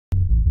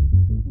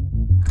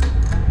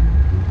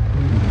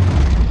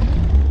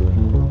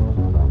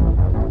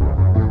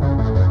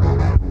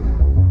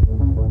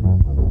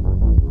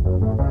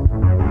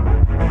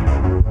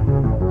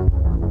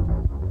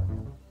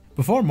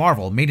Before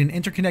Marvel made an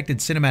interconnected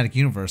cinematic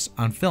universe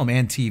on film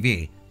and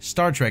TV,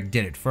 Star Trek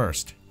did it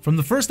first. From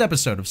the first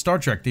episode of Star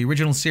Trek the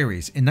original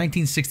series in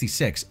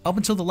 1966 up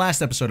until the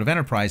last episode of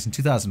Enterprise in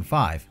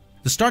 2005,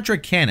 the Star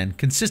Trek canon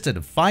consisted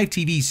of 5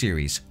 TV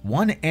series,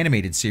 1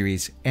 animated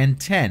series, and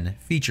 10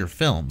 feature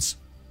films,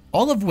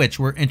 all of which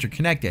were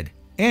interconnected,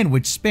 and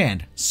which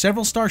spanned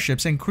several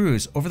starships and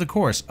crews over the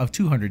course of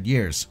 200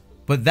 years.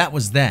 But that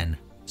was then.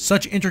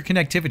 Such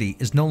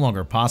interconnectivity is no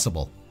longer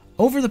possible.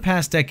 Over the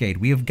past decade,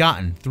 we have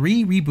gotten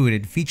 3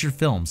 rebooted feature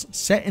films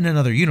set in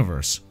another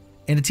universe,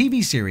 and a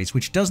TV series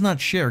which does not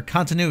share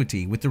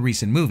continuity with the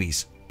recent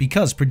movies,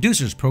 because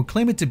producers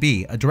proclaim it to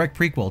be a direct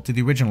prequel to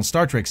the original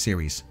Star Trek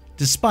series,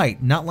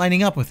 despite not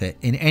lining up with it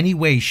in any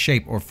way,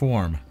 shape, or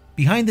form.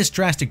 Behind this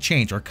drastic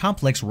change are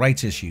complex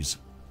rights issues.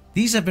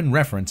 These have been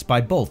referenced by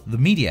both the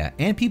media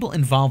and people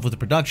involved with the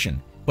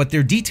production, but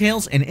their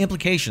details and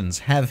implications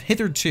have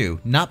hitherto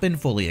not been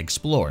fully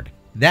explored.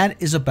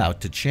 That is about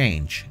to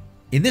change.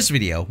 In this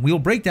video, we will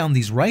break down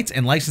these rights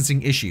and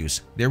licensing issues,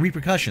 their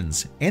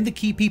repercussions, and the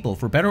key people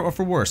for better or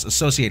for worse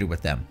associated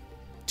with them.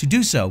 To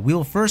do so, we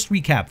will first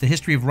recap the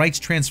history of rights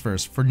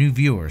transfers for new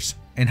viewers,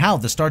 and how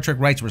the Star Trek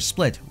rights were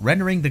split,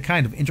 rendering the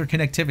kind of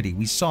interconnectivity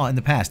we saw in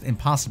the past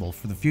impossible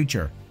for the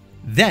future.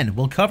 Then,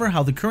 we'll cover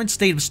how the current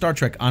state of Star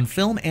Trek on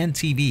film and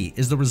TV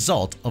is the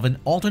result of an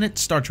alternate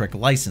Star Trek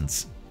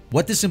license,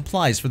 what this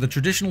implies for the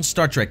traditional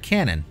Star Trek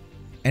canon,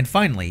 and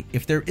finally,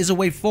 if there is a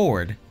way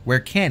forward where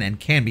canon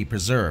can be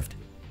preserved.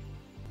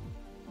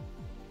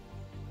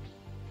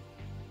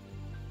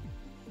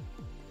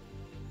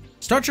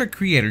 Star Trek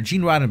creator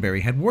Gene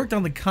Roddenberry had worked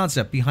on the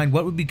concept behind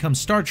what would become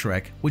Star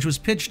Trek, which was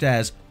pitched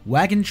as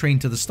Wagon Train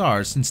to the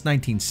Stars since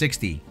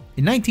 1960.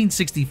 In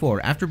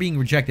 1964, after being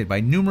rejected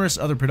by numerous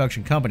other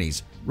production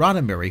companies,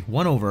 Roddenberry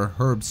won over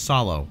Herb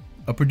Solow,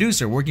 a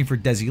producer working for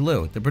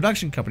Desilu, the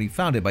production company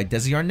founded by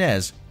Desi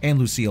Arnaz and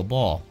Lucille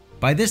Ball.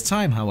 By this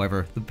time,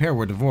 however, the pair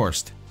were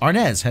divorced.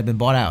 Arnaz had been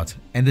bought out,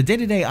 and the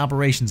day-to-day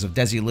operations of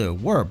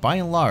Desilu were, by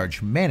and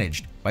large,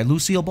 managed by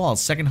Lucille Ball's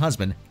second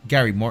husband,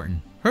 Gary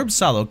Morton. Herb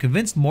Solow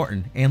convinced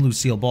Morton and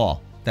Lucille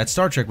Ball that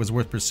Star Trek was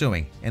worth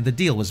pursuing, and the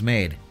deal was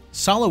made.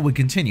 Solow would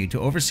continue to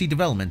oversee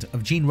development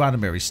of Gene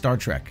Roddenberry's Star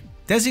Trek.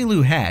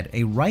 Desilu had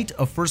a right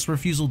of first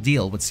refusal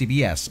deal with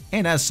CBS,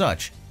 and as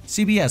such,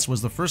 CBS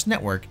was the first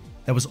network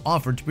that was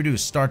offered to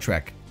produce Star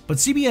Trek. But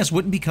CBS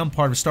wouldn't become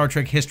part of Star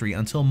Trek history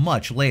until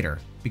much later,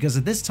 because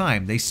at this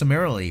time they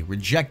summarily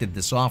rejected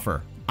this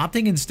offer,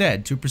 opting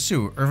instead to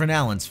pursue Irvin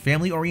Allen's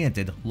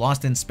family-oriented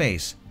Lost in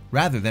Space,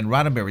 rather than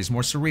Roddenberry's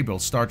more cerebral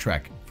Star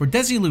Trek. For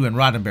Desilu and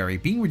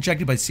Roddenberry, being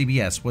rejected by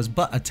CBS was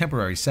but a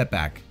temporary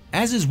setback.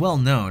 As is well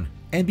known,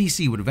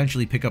 NBC would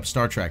eventually pick up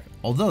Star Trek,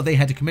 although they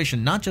had to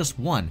commission not just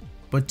 1,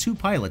 but 2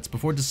 pilots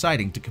before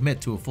deciding to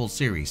commit to a full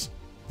series.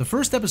 The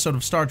first episode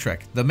of Star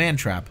Trek, The Man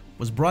Trap,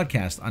 was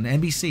broadcast on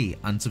NBC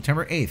on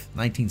September 8,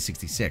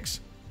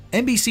 1966.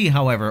 NBC,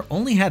 however,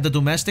 only had the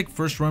domestic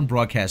first-run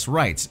broadcast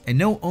rights and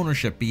no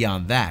ownership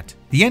beyond that.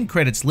 The end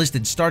credits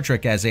listed Star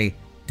Trek as a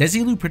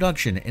Desilu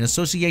production in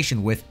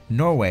association with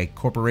Norway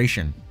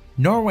Corporation.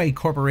 Norway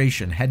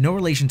Corporation had no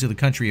relation to the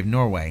country of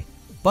Norway,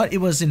 but it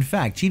was in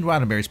fact Gene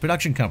Roddenberry's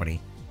production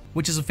company,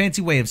 which is a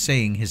fancy way of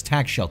saying his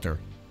tax shelter.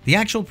 The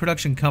actual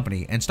production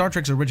company and Star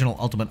Trek's original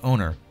ultimate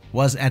owner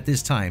was at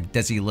this time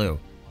Desilu,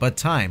 but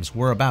times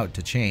were about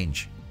to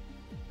change.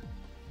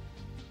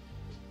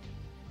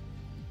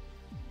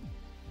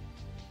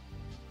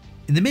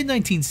 In the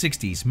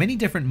mid-1960s, many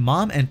different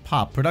mom and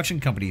pop production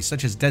companies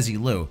such as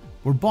Desilu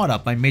were bought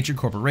up by major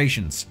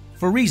corporations,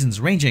 for reasons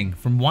ranging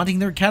from wanting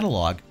their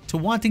catalog to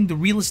wanting the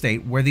real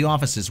estate where the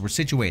offices were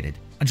situated.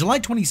 On July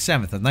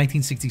 27th of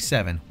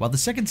 1967, while the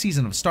second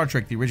season of Star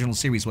Trek the original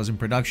series was in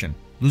production,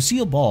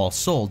 Lucille Ball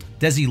sold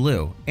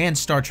Desilu, and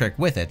Star Trek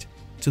with it,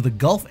 to the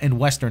Gulf and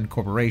Western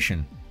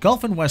Corporation.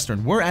 Gulf and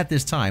Western were at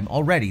this time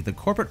already the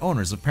corporate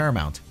owners of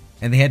Paramount,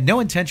 and they had no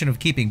intention of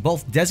keeping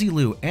both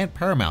Desilu and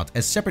Paramount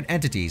as separate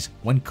entities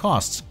when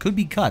costs could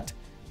be cut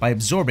by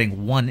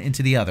absorbing one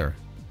into the other.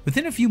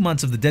 Within a few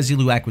months of the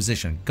Desilu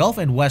acquisition, Gulf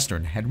and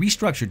Western had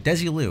restructured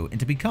Desilu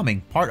into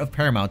becoming part of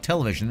Paramount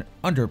Television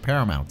under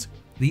Paramount.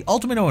 The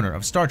ultimate owner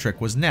of Star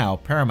Trek was now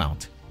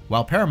Paramount,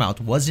 while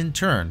Paramount was in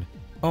turn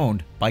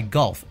owned by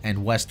Gulf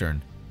and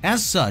Western.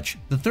 As such,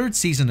 the third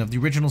season of the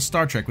original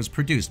Star Trek was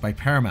produced by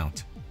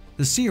Paramount.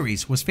 The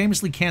series was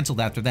famously canceled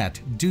after that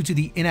due to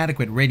the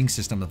inadequate rating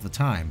system of the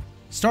time.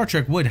 Star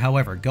Trek would,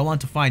 however, go on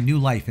to find new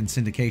life in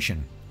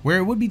syndication, where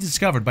it would be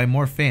discovered by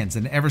more fans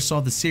than ever saw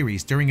the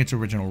series during its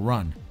original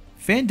run.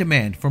 Fan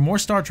demand for more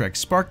Star Trek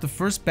sparked the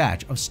first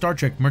batch of Star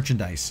Trek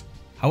merchandise,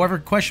 however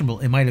questionable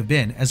it might have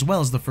been, as well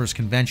as the first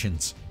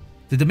conventions.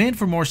 The demand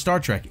for more Star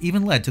Trek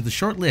even led to the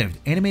short-lived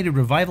animated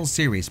revival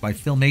series by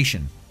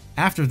Filmation.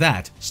 After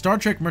that, Star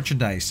Trek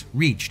merchandise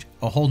reached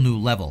a whole new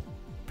level.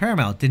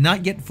 Paramount did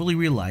not yet fully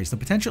realize the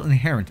potential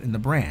inherent in the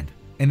brand,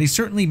 and they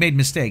certainly made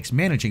mistakes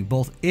managing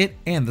both it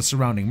and the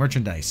surrounding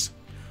merchandise.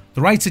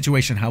 The rights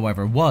situation,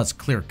 however, was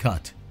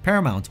clear-cut.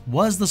 Paramount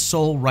was the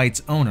sole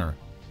rights owner,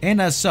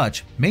 and as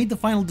such, made the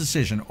final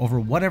decision over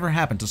whatever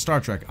happened to Star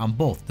Trek on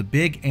both the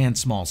big and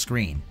small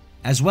screen.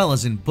 as well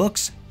as in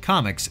books,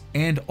 comics,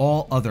 and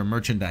all other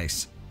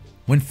merchandise.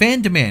 When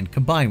fan demand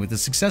combined with the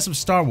success of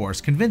Star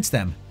Wars convinced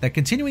them that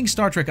continuing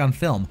Star Trek on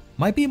film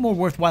might be a more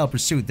worthwhile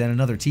pursuit than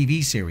another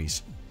TV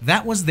series,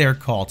 that was their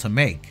call to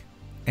make.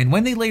 And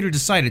when they later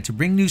decided to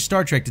bring new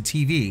Star Trek to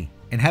TV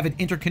and have it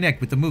interconnect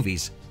with the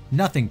movies,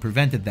 nothing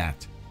prevented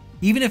that.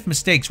 Even if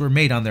mistakes were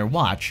made on their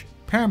watch,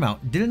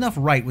 Paramount did enough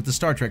right with the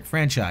Star Trek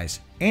franchise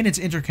and its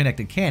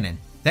interconnected canon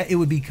that it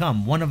would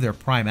become one of their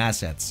prime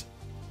assets.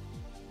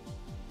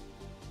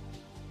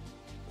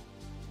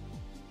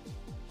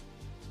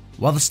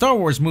 While the Star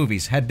Wars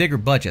movies had bigger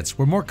budgets,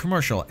 were more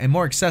commercial, and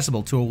more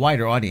accessible to a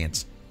wider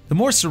audience, the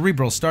more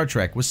cerebral Star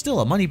Trek was still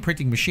a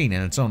money-printing machine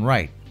in its own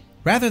right.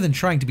 Rather than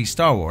trying to be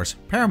Star Wars,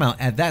 Paramount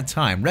at that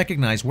time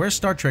recognized where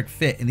Star Trek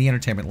fit in the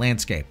entertainment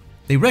landscape.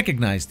 They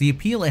recognized the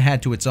appeal it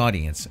had to its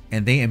audience,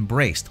 and they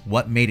embraced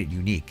what made it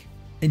unique.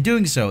 In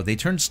doing so, they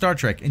turned Star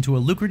Trek into a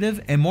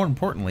lucrative and, more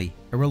importantly,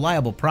 a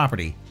reliable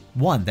property,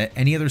 one that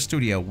any other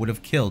studio would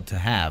have killed to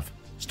have.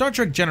 Star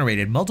Trek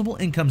generated multiple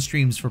income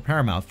streams for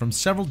Paramount from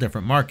several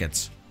different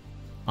markets.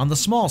 On the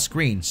small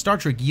screen, Star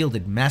Trek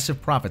yielded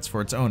massive profits for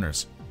its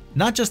owners,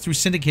 not just through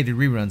syndicated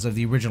reruns of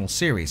the original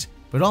series,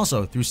 but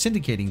also through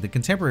syndicating the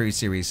contemporary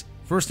series,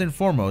 first and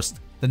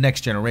foremost, The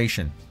Next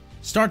Generation.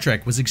 Star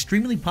Trek was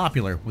extremely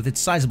popular with its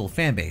sizable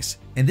fanbase,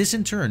 and this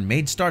in turn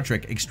made Star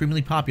Trek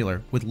extremely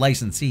popular with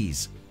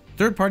licensees,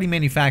 third-party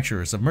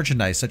manufacturers of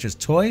merchandise such as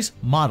toys,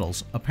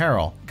 models,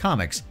 apparel,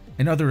 comics,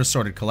 and other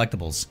assorted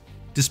collectibles.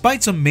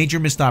 Despite some major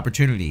missed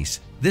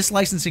opportunities, this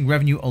licensing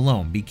revenue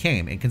alone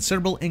became a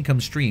considerable income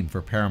stream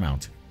for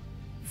Paramount.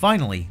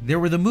 Finally, there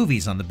were the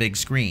movies on the big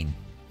screen.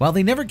 While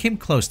they never came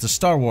close to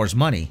Star Wars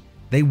money,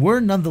 they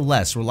were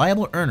nonetheless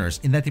reliable earners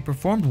in that they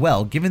performed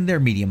well given their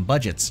medium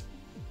budgets.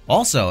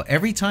 Also,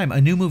 every time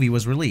a new movie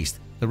was released,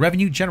 the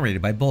revenue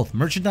generated by both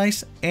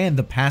merchandise and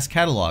the past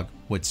catalog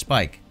would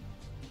spike.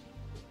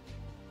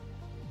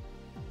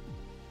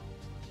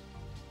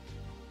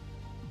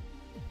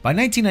 By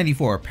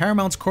 1994,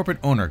 Paramount's corporate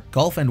owner,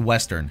 Gulf and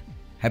Western,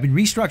 had been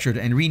restructured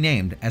and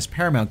renamed as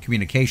Paramount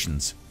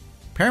Communications.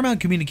 Paramount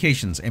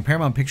Communications and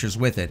Paramount Pictures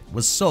with it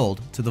was sold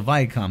to the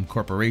Viacom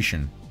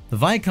Corporation. The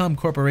Viacom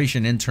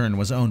Corporation in turn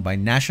was owned by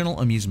National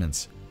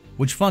Amusements,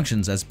 which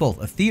functions as both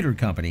a theater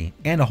company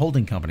and a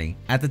holding company,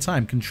 at the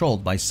time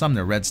controlled by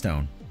Sumner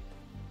Redstone.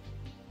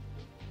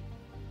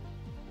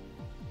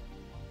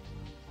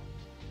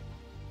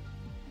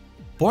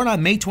 Born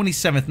on May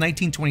 27,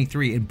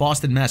 1923 in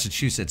Boston,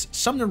 Massachusetts,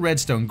 Sumner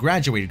Redstone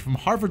graduated from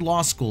Harvard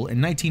Law School in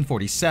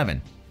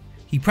 1947.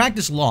 He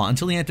practiced law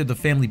until he entered the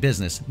family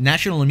business,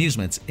 National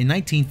Amusements, in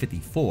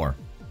 1954.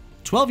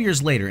 12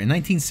 years later, in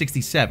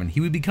 1967,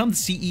 he would become the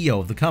CEO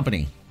of the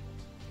company.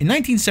 In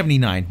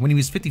 1979, when he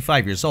was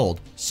 55 years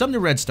old, Sumner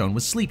Redstone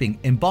was sleeping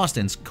in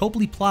Boston's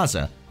Copley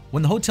Plaza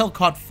when the hotel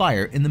caught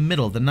fire in the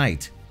middle of the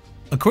night.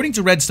 According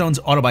to Redstone's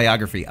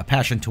autobiography, A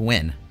Passion to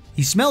Win,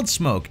 he smelled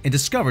smoke and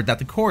discovered that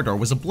the corridor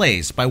was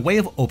ablaze by way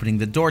of opening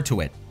the door to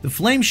it. The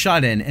flames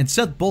shot in and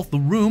set both the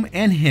room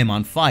and him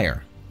on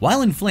fire.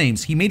 While in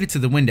flames, he made it to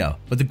the window,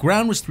 but the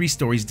ground was 3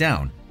 stories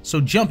down,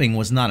 so jumping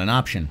was not an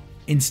option.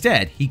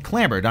 Instead, he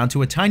clambered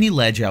onto a tiny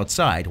ledge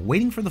outside,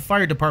 waiting for the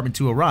fire department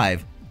to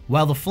arrive,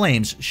 while the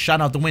flames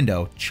shot out the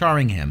window,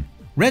 charring him.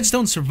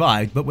 Redstone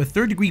survived, but with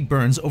third-degree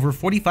burns over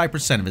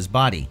 45% of his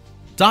body.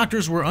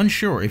 Doctors were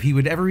unsure if he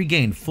would ever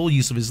regain full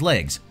use of his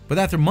legs, but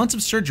after months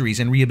of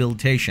surgeries and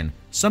rehabilitation,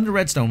 Sumner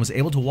Redstone was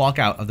able to walk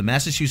out of the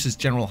Massachusetts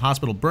General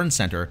Hospital Burn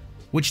Center,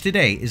 which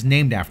today is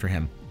named after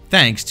him,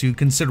 thanks to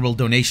considerable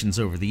donations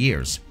over the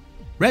years.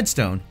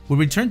 Redstone would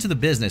return to the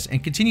business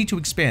and continue to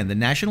expand the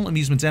National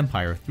Amusements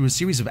empire through a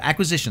series of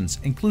acquisitions,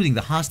 including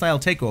the hostile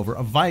takeover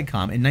of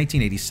Viacom in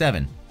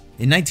 1987.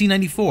 In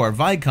 1994,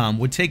 Viacom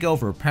would take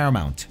over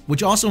Paramount,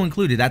 which also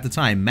included at the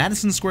time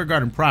Madison Square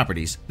Garden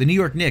properties, the New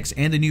York Knicks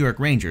and the New York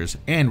Rangers,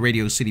 and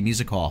Radio City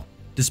Music Hall.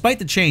 Despite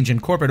the change in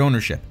corporate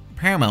ownership,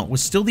 Paramount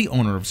was still the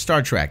owner of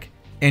Star Trek,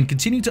 and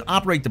continued to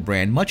operate the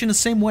brand much in the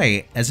same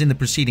way as in the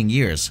preceding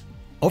years.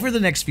 Over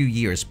the next few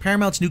years,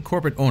 Paramount's new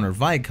corporate owner,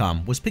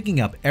 Viacom, was picking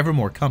up ever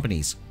more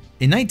companies.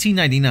 In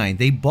 1999,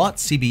 they bought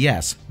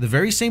CBS, the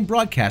very same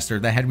broadcaster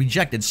that had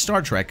rejected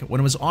Star Trek when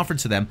it was offered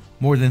to them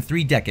more than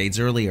 3 decades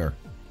earlier.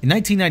 In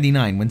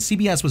 1999, when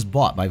CBS was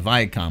bought by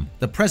Viacom,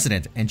 the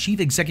president and chief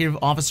executive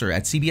officer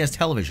at CBS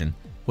Television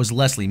was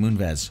Leslie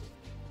Moonves.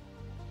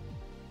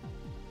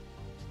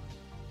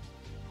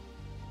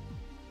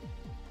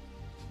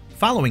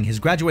 Following his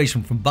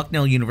graduation from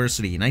Bucknell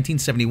University in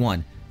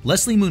 1971,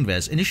 Leslie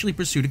Moonves initially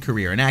pursued a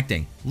career in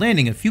acting,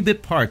 landing a few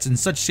bit parts in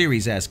such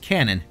series as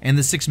Canon and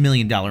The $6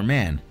 Million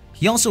Man.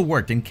 He also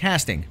worked in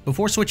casting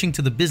before switching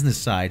to the business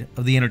side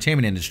of the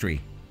entertainment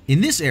industry.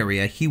 In this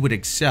area, he would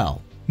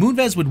excel.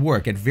 Moonves would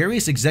work at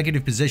various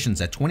executive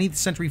positions at 20th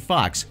Century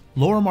Fox,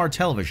 Lorimar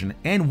Television,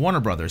 and Warner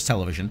Brothers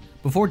Television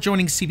before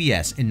joining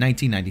CBS in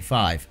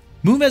 1995.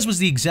 Moonves was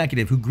the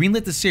executive who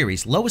greenlit the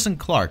series Lois and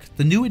Clark: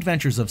 The New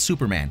Adventures of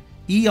Superman,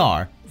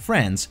 ER,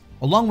 Friends,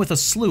 along with a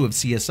slew of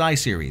CSI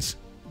series.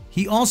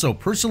 He also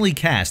personally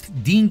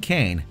cast Dean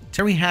Cain,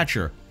 Terry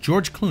Hatcher,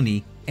 George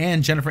Clooney,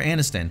 and Jennifer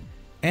Aniston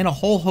and a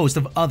whole host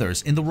of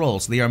others in the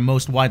roles they are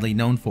most widely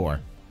known for.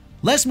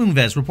 Les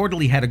Moonves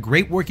reportedly had a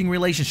great working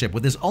relationship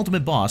with his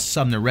ultimate boss,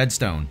 Sumner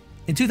Redstone.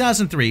 In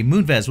 2003,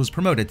 Moonves was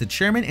promoted to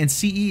chairman and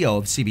CEO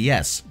of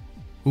CBS,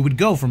 who would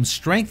go from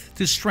strength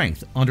to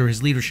strength under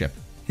his leadership.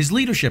 His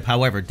leadership,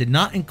 however, did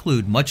not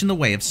include much in the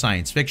way of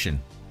science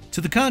fiction.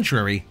 To the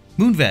contrary,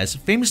 Moonves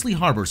famously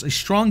harbors a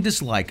strong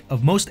dislike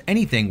of most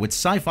anything with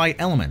sci-fi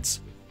elements.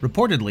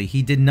 Reportedly,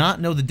 he did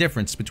not know the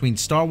difference between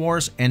Star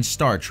Wars and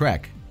Star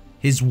Trek.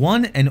 His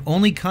one and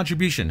only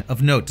contribution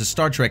of note to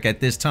Star Trek at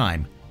this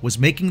time was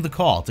making the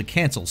call to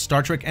cancel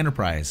Star Trek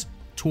Enterprise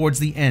towards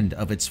the end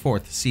of its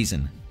 4th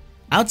season.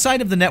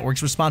 Outside of the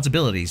network's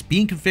responsibilities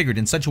being configured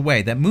in such a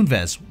way that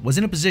Moonves was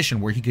in a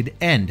position where he could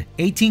end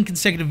 18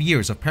 consecutive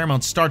years of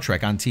Paramount's Star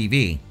Trek on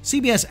TV,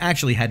 CBS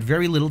actually had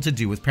very little to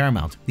do with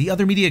Paramount, the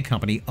other media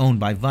company owned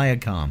by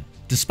Viacom.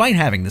 Despite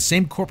having the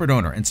same corporate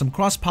owner and some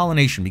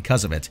cross-pollination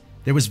because of it,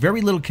 there was very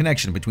little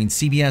connection between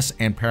CBS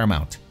and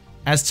Paramount.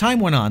 As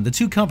time went on, the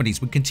two companies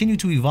would continue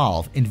to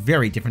evolve in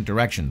very different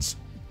directions.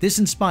 This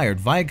inspired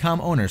Viacom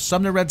owner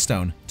Sumner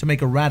Redstone to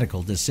make a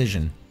radical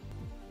decision.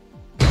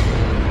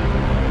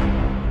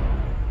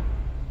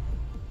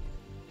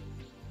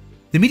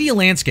 The media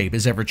landscape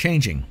is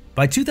ever-changing.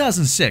 By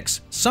 2006,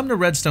 Sumner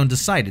Redstone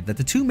decided that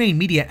the two main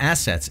media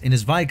assets in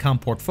his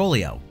Viacom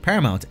portfolio,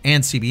 Paramount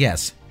and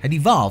CBS, had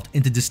evolved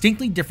into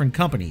distinctly different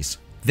companies.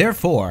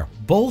 Therefore,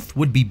 both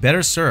would be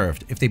better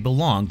served if they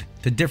belonged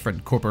to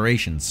different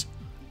corporations.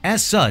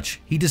 As such,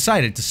 he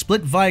decided to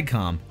split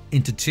Viacom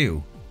into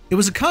two. It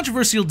was a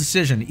controversial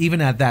decision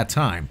even at that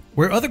time,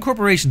 where other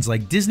corporations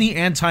like Disney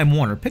and Time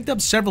Warner picked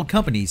up several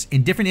companies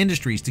in different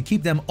industries to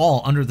keep them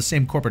all under the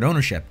same corporate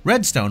ownership.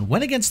 Redstone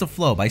went against the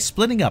flow by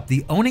splitting up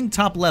the owning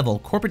top-level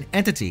corporate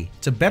entity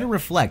to better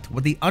reflect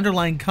what the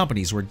underlying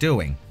companies were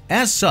doing.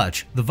 As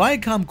such, the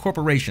Viacom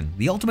Corporation,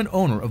 the ultimate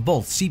owner of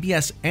both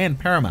CBS and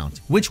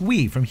Paramount, which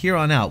we from here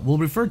on out will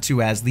refer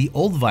to as the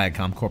old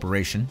Viacom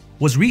Corporation,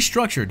 was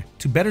restructured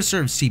to better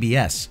serve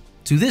CBS.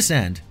 To this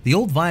end, the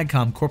old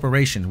Viacom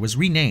Corporation was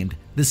renamed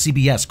the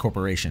CBS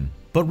Corporation.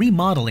 But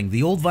remodeling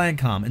the old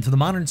Viacom into the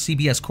modern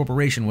CBS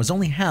Corporation was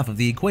only half of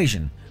the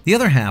equation. The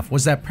other half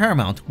was that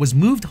Paramount was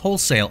moved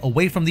wholesale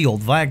away from the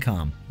old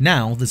Viacom,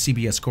 now the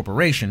CBS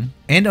Corporation,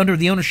 and under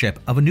the ownership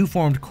of a new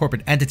formed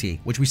corporate entity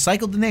which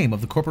recycled the name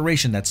of the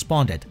corporation that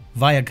spawned it,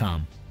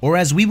 Viacom, or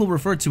as we will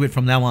refer to it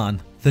from now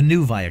on, the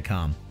new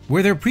Viacom.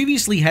 Where there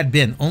previously had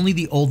been only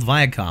the old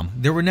Viacom,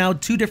 there were now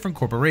two different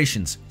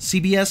corporations,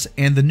 CBS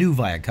and the new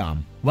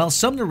Viacom. While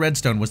Sumner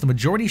Redstone was the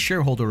majority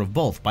shareholder of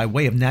both by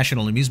way of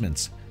National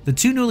Amusements, the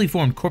two newly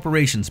formed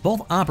corporations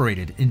both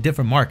operated in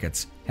different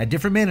markets, had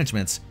different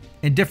managements,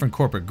 and different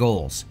corporate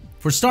goals.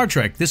 For Star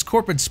Trek, this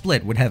corporate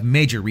split would have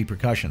major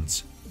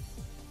repercussions.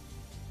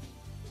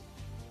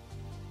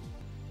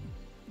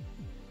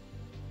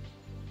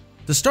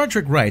 The Star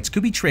Trek rights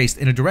could be traced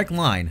in a direct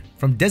line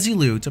from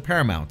Desilu to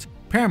Paramount.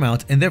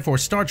 Paramount and therefore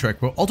Star Trek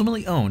were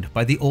ultimately owned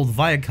by the old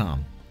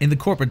Viacom. In the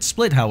corporate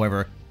split,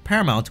 however,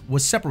 Paramount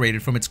was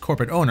separated from its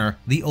corporate owner,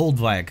 the old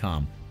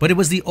Viacom. But it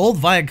was the old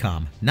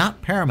Viacom,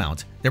 not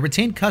Paramount, that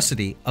retained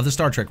custody of the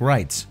Star Trek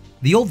rights.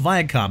 The old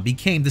Viacom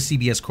became the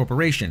CBS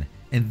Corporation,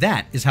 and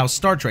that is how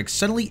Star Trek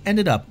suddenly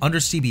ended up under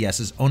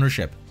CBS's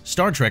ownership.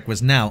 Star Trek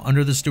was now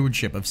under the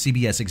stewardship of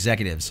CBS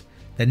executives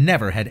that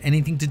never had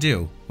anything to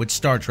do with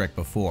Star Trek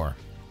before.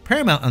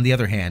 Paramount, on the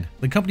other hand,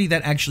 the company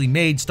that actually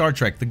made Star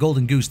Trek the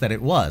golden goose that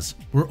it was,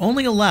 were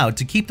only allowed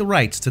to keep the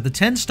rights to the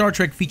 10 Star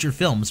Trek feature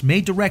films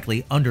made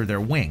directly under their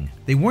wing.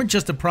 They weren't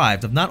just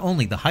deprived of not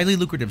only the highly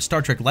lucrative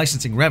Star Trek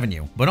licensing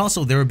revenue, but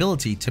also their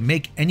ability to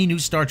make any new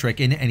Star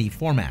Trek in any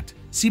format.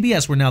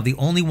 CBS were now the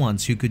only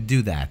ones who could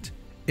do that.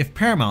 If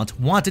Paramount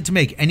wanted to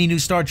make any new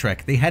Star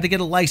Trek, they had to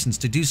get a license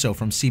to do so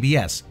from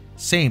CBS,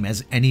 same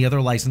as any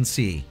other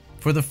licensee.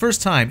 For the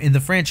first time in the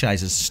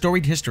franchise's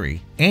storied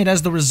history, and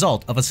as the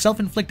result of a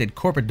self-inflicted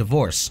corporate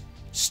divorce,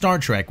 Star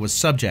Trek was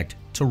subject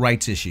to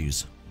rights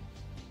issues.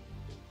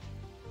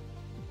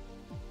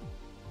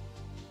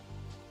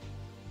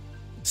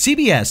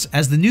 CBS,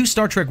 as the new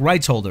Star Trek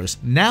rights holders,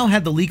 now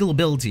had the legal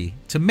ability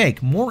to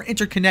make more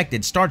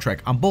interconnected Star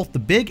Trek on both the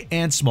big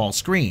and small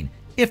screen,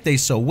 if they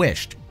so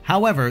wished.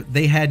 However,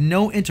 they had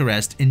no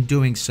interest in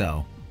doing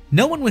so.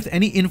 No one with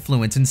any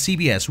influence in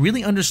CBS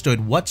really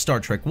understood what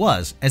Star Trek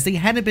was, as they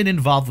hadn't been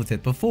involved with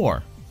it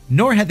before.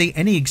 Nor had they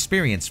any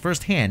experience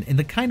firsthand in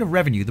the kind of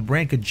revenue the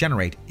brand could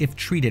generate if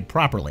treated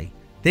properly.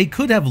 They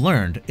could have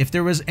learned if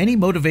there was any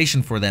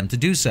motivation for them to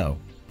do so.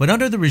 But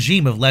under the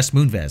regime of Les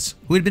Moonves,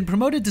 who had been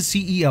promoted to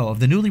CEO of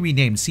the newly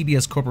renamed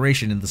CBS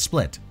Corporation in the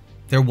split,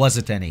 there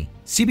wasn't any.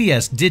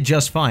 CBS did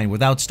just fine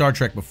without Star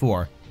Trek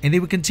before, and they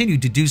would continue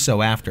to do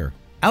so after.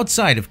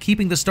 Outside of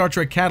keeping the Star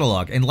Trek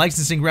catalog and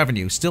licensing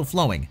revenue still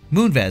flowing,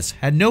 Moonves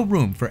had no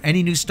room for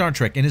any new Star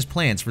Trek in his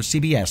plans for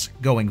CBS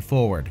going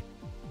forward.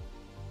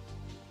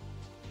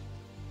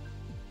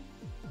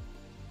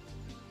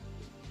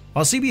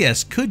 While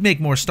CBS could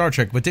make more Star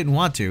Trek but didn't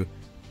want to,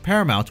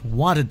 Paramount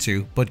wanted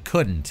to but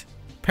couldn't.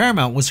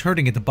 Paramount was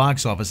hurting at the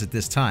box office at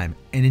this time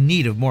and in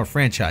need of more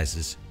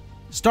franchises.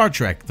 Star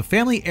Trek, the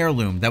family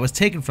heirloom that was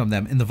taken from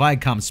them in the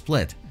Viacom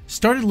split,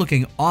 started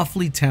looking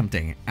awfully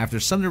tempting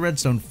after Senator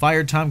Redstone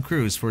fired Tom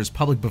Cruise for his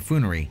public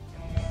buffoonery.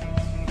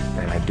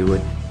 And I do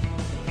it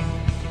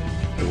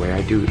the way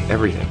I do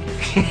everything.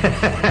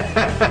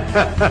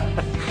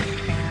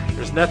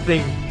 There's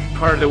nothing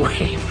part of the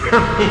way for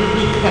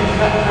me.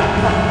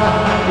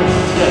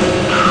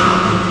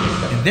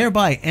 And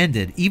thereby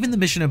ended even the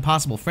Mission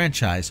Impossible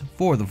franchise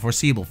for the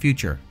foreseeable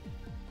future.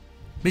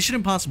 Mission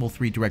Impossible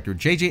 3 director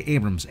J.J.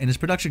 Abrams and his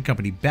production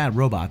company Bad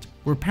Robot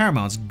were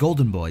Paramount's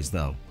golden boys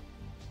though.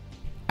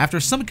 After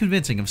some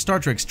convincing of Star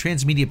Trek's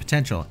transmedia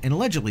potential and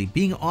allegedly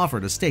being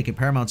offered a stake in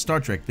Paramount Star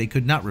Trek they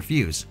could not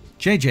refuse,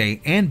 JJ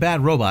and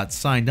Bad Robot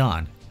signed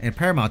on, and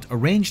Paramount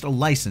arranged a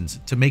license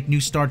to make new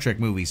Star Trek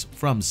movies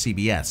from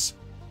CBS.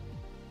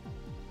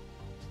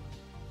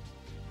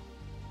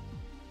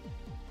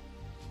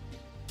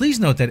 Please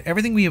note that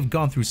everything we have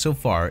gone through so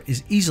far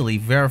is easily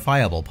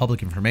verifiable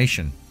public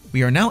information.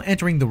 We are now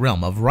entering the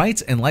realm of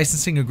rights and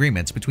licensing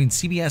agreements between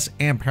CBS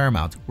and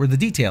Paramount where the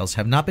details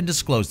have not been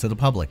disclosed to the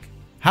public.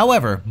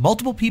 However,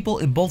 multiple people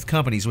in both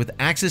companies with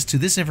access to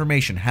this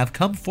information have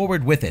come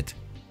forward with it.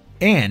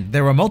 And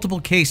there are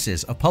multiple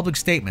cases of public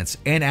statements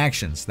and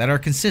actions that are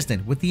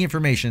consistent with the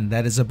information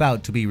that is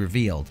about to be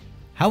revealed.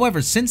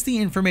 However, since the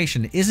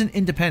information isn't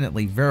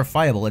independently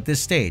verifiable at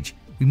this stage,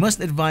 we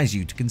must advise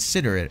you to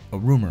consider it a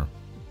rumor.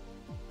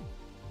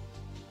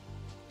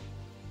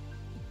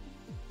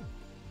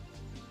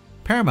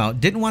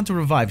 Paramount didn't want to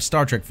revive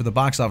Star Trek for the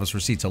box office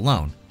receipts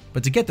alone,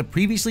 but to get the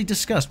previously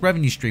discussed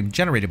revenue stream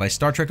generated by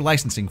Star Trek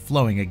licensing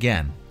flowing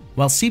again.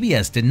 While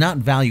CBS did not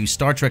value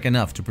Star Trek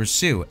enough to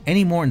pursue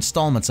any more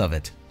installments of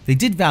it, they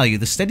did value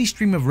the steady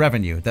stream of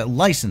revenue that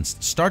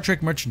licensed Star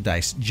Trek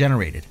merchandise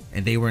generated,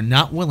 and they were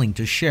not willing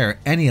to share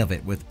any of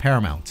it with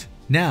Paramount.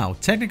 Now,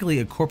 technically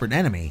a corporate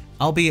enemy,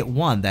 albeit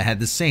one that had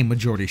the same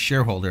majority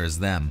shareholder as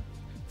them.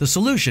 The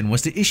solution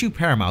was to issue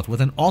Paramount with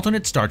an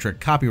alternate Star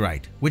Trek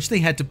copyright, which they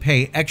had to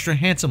pay extra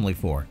handsomely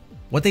for.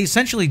 What they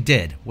essentially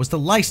did was to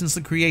license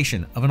the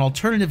creation of an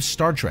alternative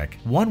Star Trek,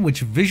 one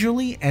which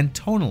visually and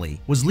tonally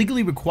was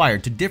legally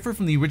required to differ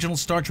from the original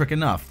Star Trek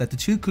enough that the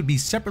two could be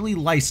separately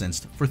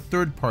licensed for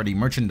third-party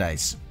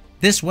merchandise.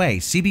 This way,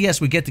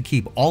 CBS would get to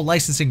keep all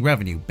licensing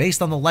revenue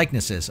based on the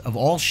likenesses of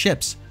all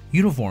ships,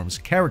 uniforms,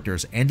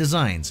 characters, and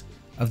designs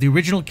of the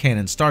original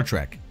canon Star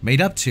Trek,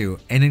 made up to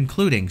and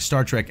including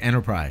Star Trek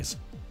Enterprise.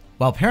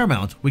 While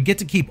Paramount would get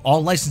to keep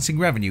all licensing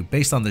revenue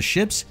based on the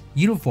ships,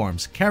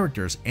 uniforms,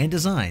 characters, and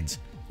designs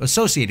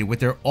associated with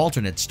their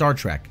alternate Star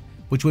Trek,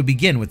 which would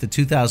begin with the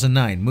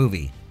 2009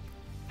 movie.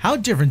 How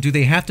different do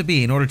they have to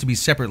be in order to be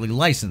separately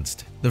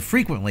licensed? The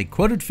frequently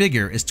quoted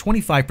figure is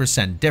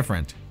 25%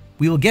 different.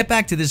 We will get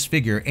back to this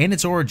figure and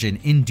its origin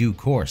in due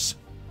course.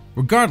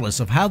 Regardless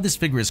of how this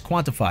figure is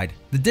quantified,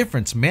 the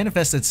difference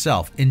manifests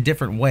itself in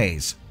different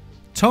ways.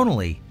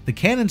 Tonally, the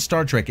canon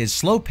Star Trek is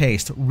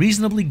slow-paced,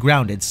 reasonably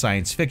grounded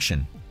science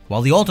fiction,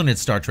 while the alternate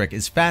Star Trek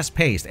is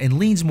fast-paced and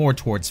leans more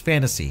towards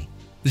fantasy.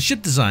 The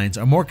ship designs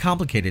are more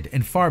complicated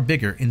and far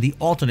bigger in the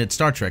alternate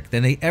Star Trek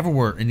than they ever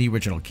were in the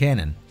original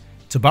canon.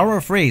 To borrow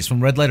a phrase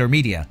from Red Letter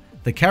Media,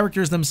 the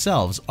characters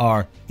themselves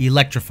are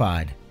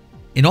electrified.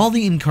 In all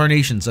the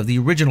incarnations of the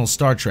original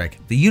Star Trek,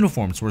 the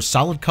uniforms were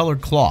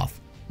solid-colored cloth,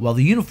 while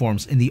the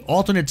uniforms in the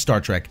alternate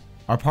Star Trek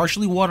are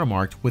partially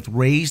watermarked with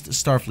raised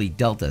Starfleet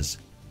deltas.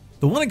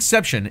 The one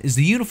exception is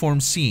the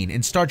uniform seen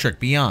in Star Trek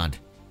Beyond.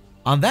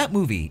 On that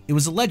movie, it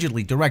was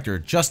allegedly director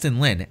Justin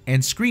Lin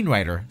and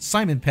screenwriter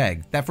Simon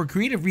Pegg that for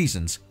creative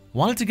reasons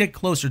wanted to get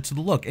closer to the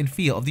look and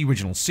feel of the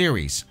original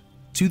series.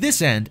 To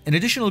this end, an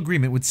additional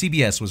agreement with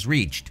CBS was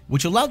reached,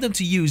 which allowed them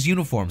to use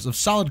uniforms of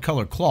solid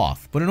color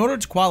cloth, but in order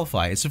to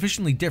qualify as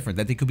sufficiently different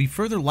that they could be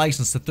further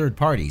licensed to third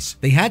parties,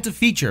 they had to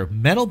feature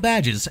metal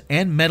badges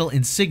and metal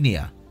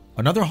insignia,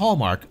 another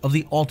hallmark of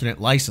the alternate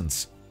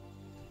license.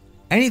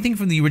 Anything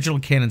from the original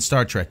canon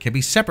Star Trek can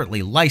be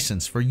separately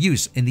licensed for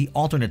use in the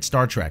alternate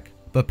Star Trek,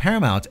 but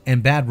Paramount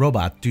and Bad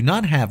Robot do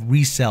not have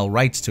resale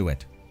rights to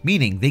it,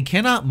 meaning they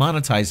cannot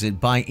monetize it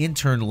by in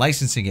turn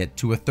licensing it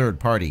to a third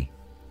party.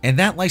 And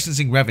that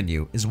licensing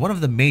revenue is one of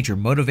the major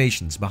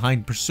motivations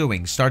behind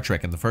pursuing Star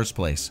Trek in the first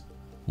place.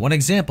 One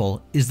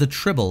example is the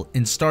Tribble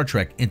in Star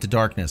Trek Into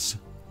Darkness.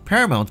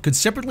 Paramount could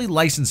separately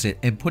license it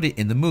and put it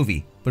in the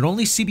movie, but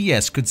only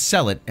CBS could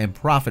sell it and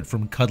profit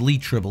from cuddly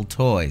Tribble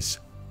toys.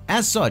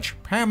 As such,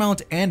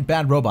 Paramount and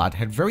Bad Robot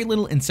had very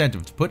little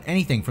incentive to put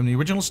anything from the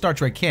original Star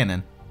Trek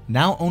canon,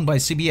 now owned by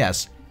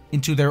CBS,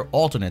 into their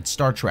alternate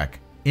Star Trek.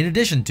 In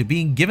addition to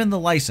being given the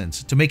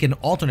license to make an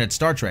alternate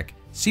Star Trek,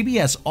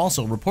 CBS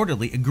also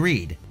reportedly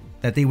agreed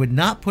that they would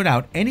not put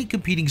out any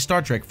competing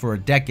Star Trek for a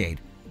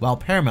decade, while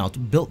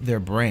Paramount built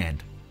their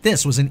brand.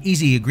 This was an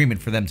easy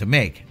agreement for them to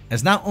make,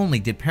 as not only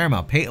did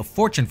Paramount pay a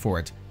fortune for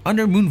it,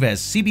 under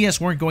Moonves,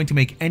 CBS weren't going to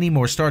make any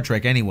more Star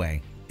Trek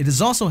anyway. It is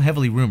also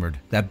heavily rumored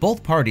that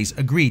both parties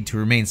agreed to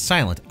remain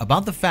silent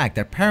about the fact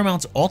that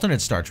Paramount's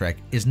alternate Star Trek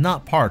is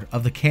not part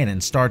of the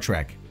canon Star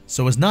Trek,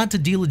 so as not to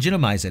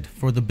delegitimize it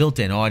for the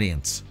built-in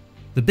audience.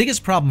 The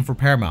biggest problem for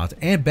Paramount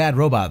and Bad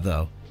Robot,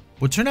 though,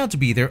 would turn out to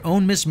be their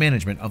own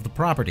mismanagement of the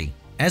property.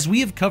 As we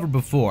have covered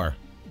before,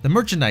 the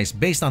merchandise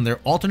based on their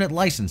alternate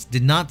license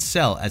did not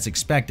sell as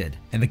expected,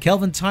 and the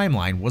Kelvin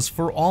timeline was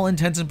for all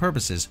intents and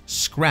purposes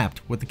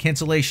scrapped with the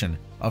cancellation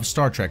of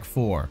Star Trek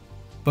IV.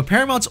 But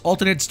Paramount's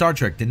alternate Star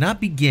Trek did not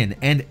begin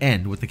and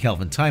end with the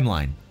Kelvin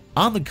timeline.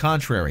 On the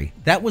contrary,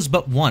 that was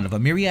but one of a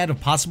myriad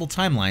of possible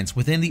timelines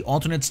within the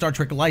alternate Star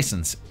Trek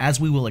license, as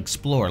we will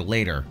explore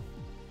later.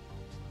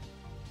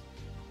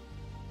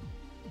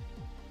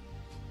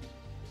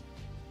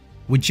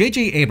 With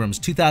J.J. Abrams'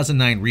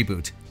 2009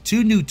 reboot,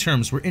 two new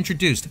terms were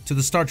introduced to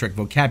the Star Trek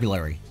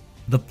vocabulary: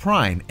 the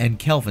Prime and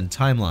Kelvin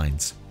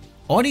timelines.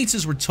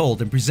 Audiences were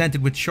told and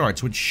presented with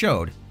charts which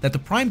showed that the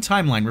Prime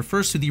timeline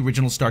refers to the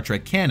original Star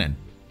Trek canon,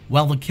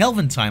 while the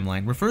Kelvin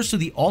timeline refers to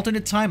the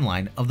alternate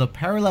timeline of the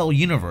parallel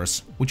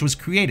universe which was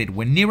created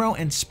when Nero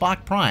and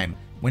Spock Prime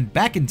went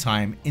back in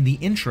time in the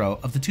intro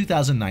of the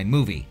 2009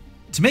 movie.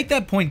 To make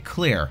that point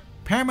clear,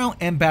 Paramount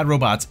and Bad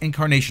Robot's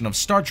incarnation of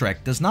Star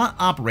Trek does not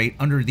operate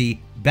under the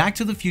Back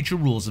to the Future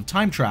rules of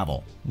time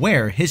travel,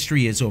 where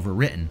history is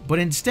overwritten, but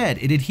instead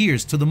it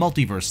adheres to the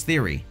multiverse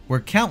theory,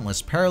 where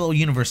countless parallel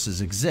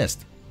universes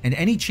exist, and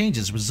any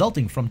changes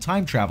resulting from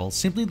time travel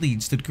simply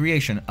leads to the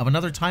creation of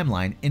another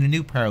timeline in a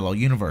new parallel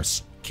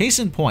universe. Case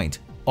in point,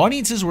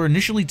 audiences were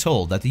initially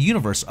told that the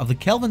universe of the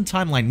Kelvin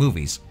timeline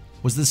movies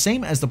was the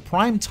same as the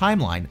Prime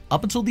timeline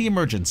up until the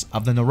emergence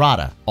of the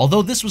Narada,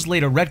 although this was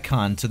later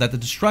retconned so that the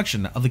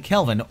destruction of the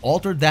Kelvin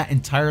altered that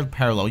entire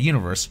parallel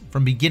universe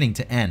from beginning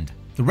to end.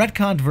 The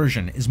retconned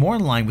version is more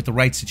in line with the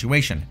right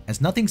situation, as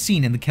nothing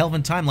seen in the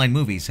Kelvin timeline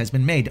movies has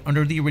been made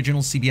under the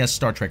original CBS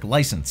Star Trek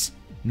license,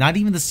 not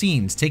even the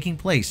scenes taking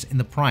place in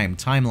the Prime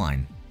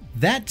timeline.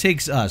 That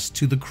takes us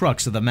to the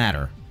crux of the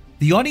matter.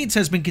 The audience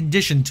has been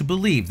conditioned to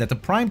believe that the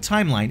Prime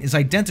timeline is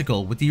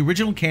identical with the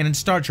original canon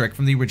Star Trek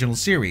from the original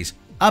series,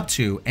 up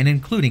to and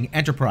including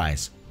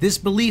Enterprise. This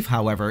belief,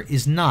 however,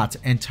 is not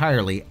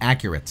entirely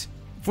accurate.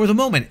 For the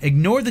moment,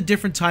 ignore the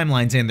different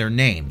timelines and their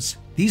names.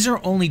 These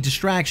are only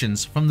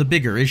distractions from the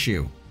bigger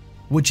issue,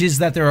 which is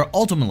that there are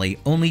ultimately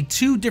only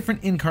two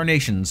different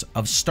incarnations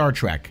of Star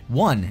Trek.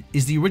 One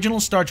is the original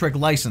Star Trek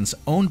license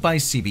owned by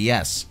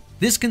CBS.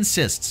 This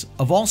consists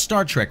of all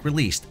Star Trek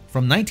released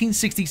from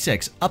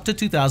 1966 up to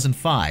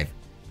 2005.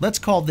 Let's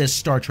call this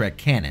Star Trek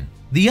canon.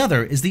 The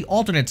other is the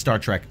alternate Star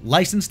Trek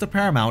licensed to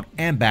Paramount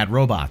and Bad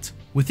Robot.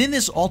 Within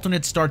this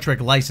alternate Star Trek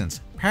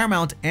license,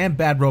 Paramount and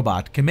Bad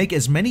Robot can make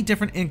as many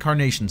different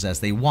incarnations as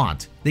they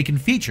want. They can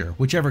feature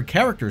whichever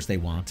characters they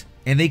want,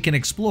 and they can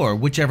explore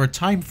whichever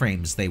time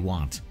frames they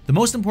want. The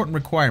most important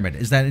requirement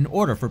is that in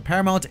order for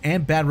Paramount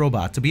and Bad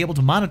Robot to be able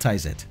to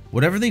monetize it,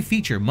 whatever they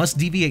feature must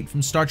deviate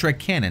from Star Trek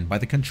canon by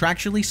the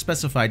contractually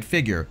specified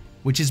figure,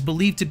 which is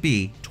believed to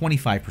be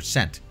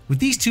 25%. With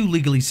these two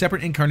legally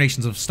separate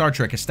incarnations of Star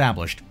Trek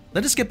established,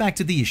 let us get back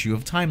to the issue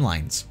of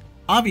timelines.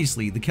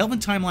 Obviously, the Kelvin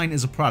timeline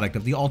is a product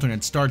of the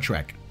alternate Star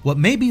Trek. What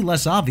may be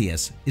less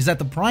obvious is that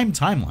the Prime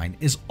timeline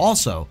is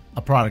also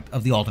a product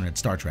of the alternate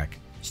Star Trek.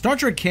 Star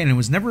Trek canon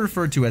was never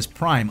referred to as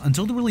Prime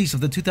until the release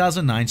of the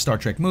 2009 Star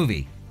Trek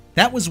movie.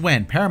 That was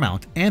when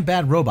Paramount and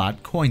Bad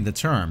Robot coined the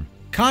term.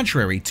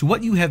 Contrary to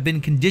what you have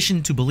been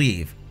conditioned to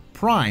believe,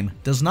 Prime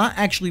does not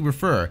actually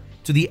refer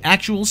to the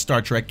actual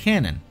Star Trek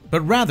canon,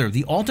 but rather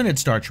the alternate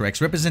Star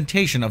Trek's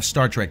representation of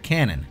Star Trek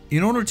canon.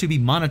 In order to be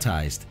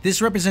monetized,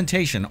 this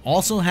representation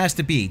also has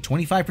to be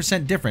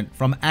 25% different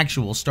from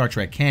actual Star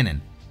Trek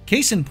canon.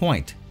 Case in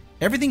point,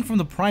 everything from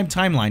the Prime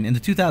timeline in the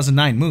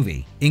 2009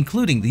 movie,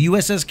 including the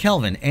USS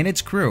Kelvin and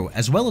its crew,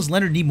 as well as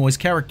Leonard Nimoy's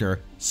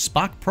character,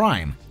 Spock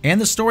Prime,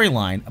 and the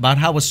storyline about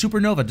how a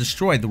supernova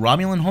destroyed the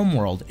Romulan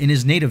homeworld in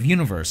his native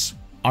universe,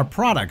 are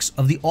products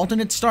of the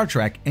alternate Star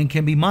Trek and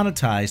can be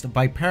monetized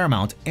by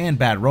Paramount and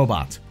Bad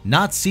Robot,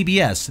 not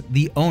CBS,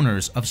 the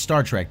owners of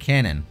Star Trek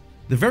canon.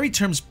 The very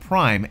terms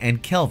Prime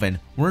and Kelvin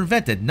were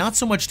invented not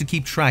so much to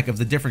keep track of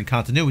the different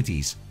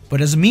continuities, but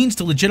as a means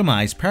to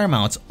legitimize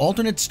Paramount's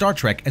alternate Star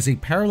Trek as a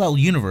parallel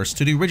universe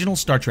to the original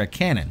Star Trek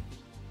canon,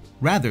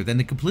 rather than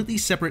the completely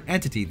separate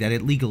entity that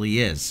it legally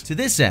is. To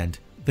this end,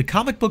 the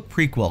comic book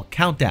prequel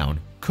Countdown,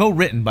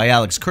 co-written by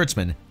Alex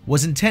Kurtzman,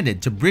 was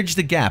intended to bridge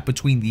the gap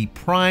between the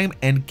Prime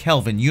and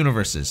Kelvin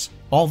universes,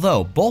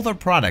 although both are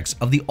products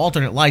of the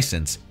alternate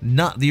license,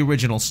 not the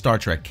original Star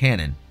Trek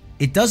canon.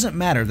 It doesn't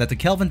matter that the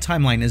Kelvin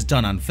timeline is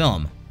done on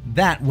film.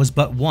 That was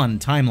but one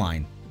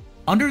timeline.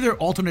 Under their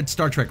alternate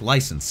Star Trek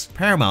license,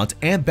 Paramount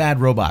and Bad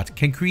Robot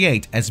can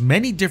create as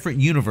many different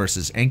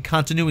universes and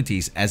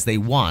continuities as they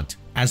want,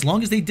 as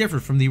long as they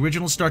differ from the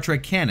original Star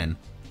Trek canon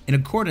in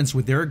accordance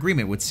with their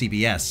agreement with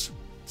CBS.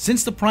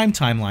 Since the Prime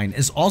timeline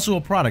is also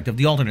a product of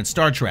the alternate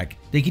Star Trek,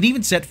 they can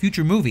even set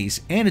future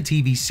movies and a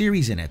TV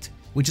series in it,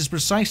 which is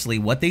precisely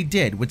what they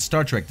did with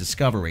Star Trek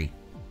Discovery.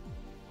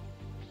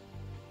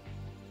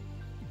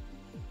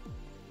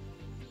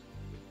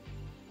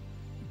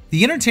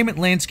 The entertainment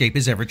landscape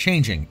is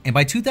ever-changing, and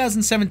by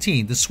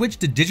 2017, the switch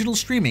to digital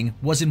streaming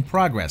was in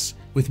progress,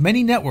 with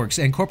many networks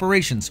and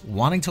corporations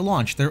wanting to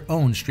launch their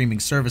own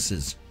streaming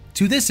services.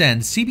 To this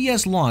end,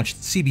 CBS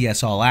launched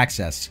CBS All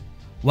Access.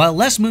 While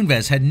Les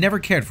Moonves had never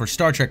cared for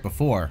Star Trek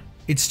before,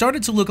 It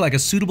started to look like a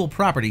suitable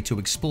property to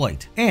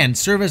exploit, and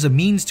serve as a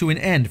means to an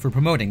end for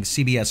promoting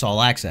CBS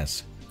All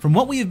Access. From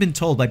what we have been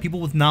told by people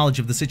with knowledge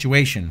of the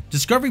situation,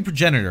 Discovery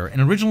progenitor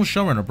and original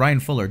showrunner Bryan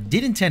Fuller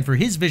did intend for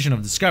his vision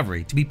of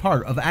Discovery to be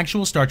part of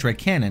actual Star Trek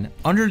canon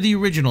under the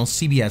original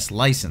CBS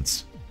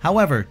license.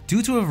 However,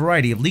 due to a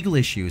variety of legal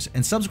issues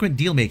and subsequent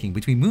deal-making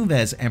between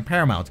Moonves and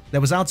Paramount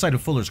that was outside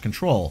of Fuller's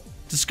control,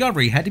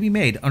 Discovery had to be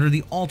made under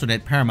the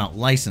alternate Paramount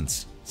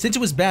license. Since it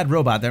was Bad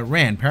Robot that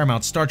ran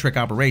Paramount's Star Trek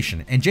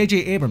operation and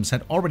J.J. Abrams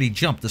had already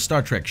jumped the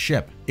Star Trek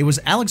ship, it was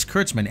Alex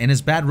Kurtzman and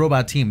his Bad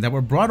Robot team that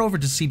were brought over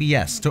to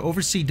CBS to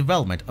oversee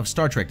development of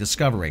Star Trek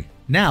Discovery,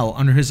 now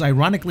under his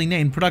ironically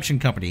named production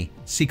company,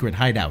 Secret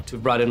Hideout.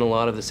 We've brought in a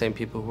lot of the same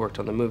people who worked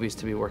on the movies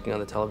to be working on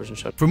the television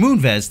show. For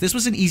Moonves, this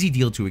was an easy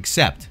deal to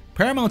accept.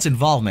 Paramount's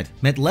involvement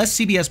meant less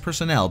CBS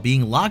personnel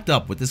being locked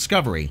up with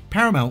Discovery.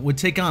 Paramount would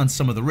take on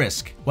some of the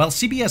risk, while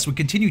CBS would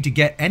continue to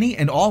get any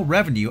and all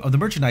revenue of the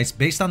merchandise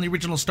based on the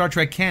original Star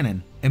Trek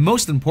canon, and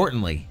most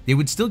importantly, they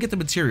would still get the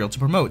material to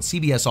promote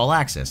CBS All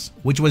Access,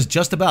 which was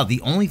just about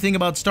the only thing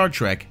about Star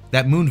Trek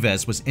that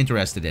Moonves was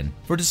interested in.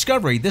 For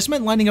Discovery, this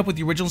meant lining up with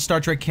the original Star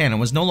Trek canon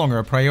was no longer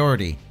a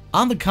priority.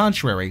 On the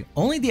contrary,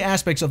 only the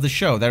aspects of the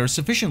show that are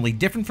sufficiently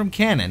different from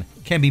canon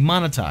can be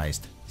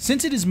monetized.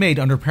 Since it is made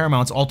under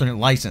Paramount's alternate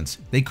license,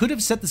 they could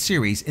have set the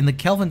series in the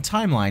Kelvin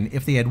timeline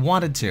if they had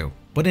wanted to.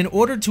 But in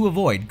order to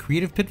avoid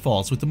creative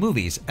pitfalls with the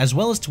movies, as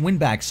well as to win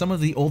back some of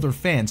the older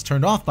fans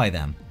turned off by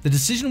them, the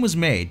decision was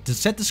made to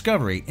set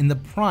Discovery in the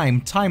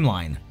Prime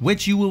timeline,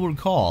 which you will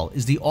recall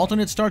is the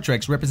alternate Star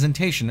Trek's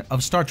representation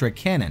of Star Trek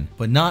canon,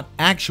 but not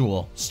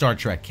actual Star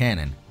Trek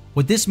canon.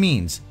 What this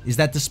means is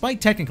that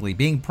despite technically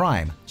being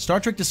Prime,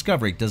 Star Trek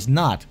Discovery does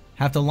not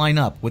have to line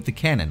up with the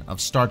canon of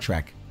Star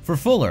Trek. For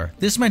Fuller,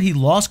 this meant he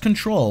lost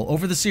control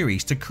over the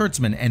series to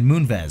Kurtzman and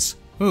Moonves,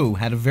 who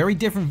had a very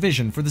different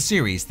vision for the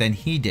series than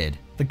he did.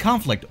 The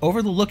conflict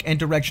over the look and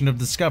direction of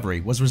Discovery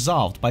was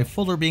resolved by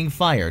Fuller being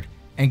fired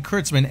and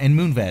Kurtzman and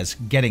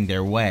Moonves getting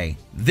their way.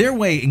 Their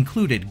way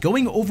included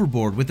going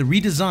overboard with the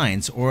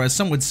redesigns, or as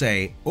some would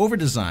say,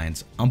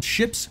 overdesigns, on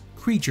ships,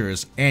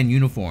 creatures, and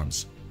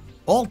uniforms.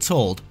 All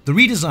told, the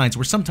redesigns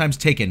were sometimes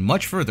taken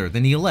much further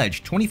than the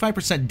alleged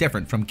 25%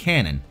 different from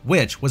canon,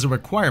 which was a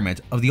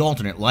requirement of the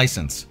alternate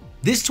license.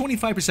 This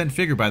 25%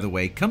 figure, by the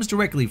way, comes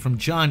directly from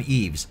John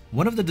Eaves,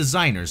 one of the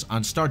designers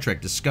on Star Trek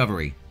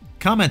Discovery.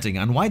 Commenting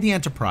on why the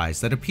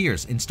Enterprise that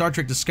appears in Star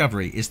Trek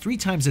Discovery is 3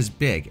 times as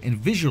big and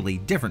visually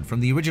different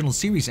from the original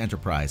series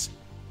Enterprise,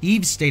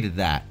 Eaves stated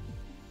that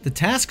the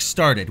task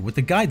started with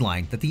the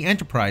guideline that the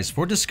Enterprise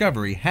for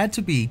Discovery had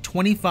to be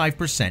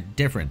 25%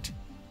 different.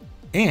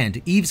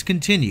 And Eaves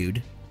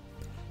continued,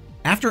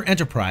 after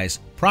Enterprise,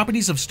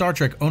 properties of Star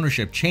Trek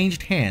ownership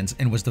changed hands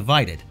and was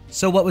divided,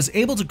 so what was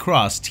able to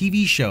cross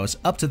TV shows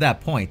up to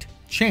that point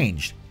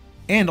changed,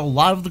 and a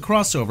lot of the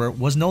crossover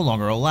was no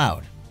longer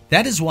allowed.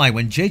 That is why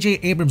when J.J.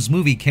 Abrams'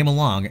 movie came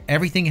along,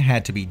 everything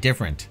had to be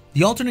different.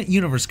 The alternate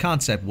universe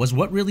concept was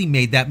what really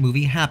made that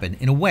movie happen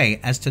in a way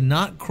as to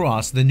not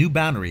cross the new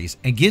boundaries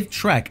and give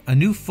Trek a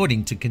new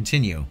footing to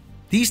continue.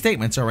 These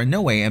statements are in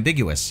no way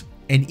ambiguous,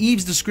 and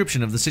Eve's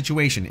description of the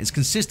situation is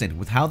consistent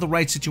with how the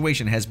right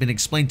situation has been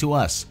explained to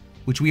us,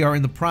 which we are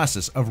in the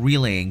process of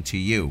relaying to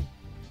you.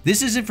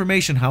 This is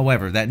information,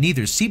 however, that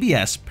neither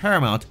CBS,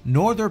 Paramount,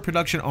 nor their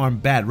production arm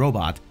Bad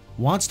Robot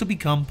wants to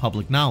become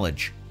public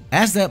knowledge,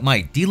 as that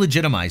might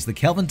delegitimize the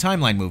Kelvin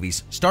timeline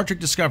movies, Star Trek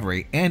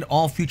Discovery, and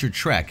all future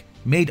Trek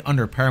made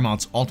under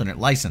Paramount's alternate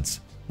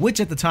license, which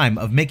at the time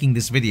of making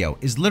this video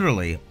is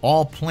literally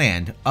all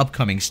planned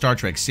upcoming Star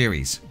Trek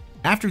series.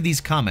 After these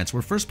comments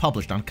were first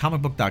published on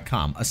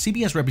comicbook.com, a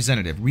CBS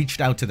representative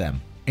reached out to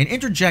them and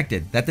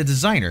interjected that the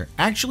designer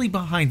actually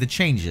behind the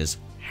changes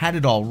had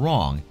it all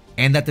wrong,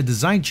 and that the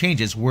design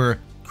changes were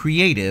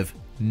creative,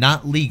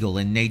 not legal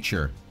in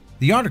nature.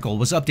 The article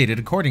was updated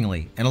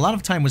accordingly, and a lot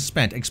of time was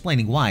spent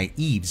explaining why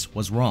Eaves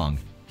was wrong.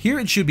 Here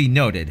it should be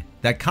noted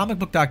that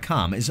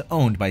comicbook.com is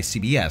owned by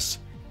CBS.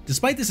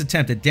 Despite this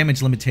attempt at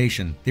damage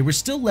limitation, they were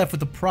still left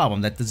with the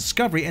problem that the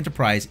Discovery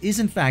Enterprise is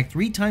in fact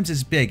 3 times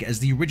as big as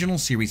the original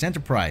series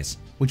Enterprise,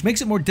 which makes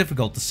it more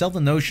difficult to sell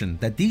the notion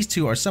that these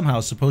two are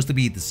somehow supposed to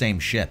be the same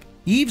ship.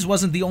 Eaves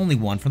wasn't the only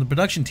one from the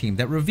production team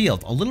that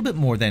revealed a little bit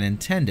more than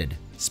intended.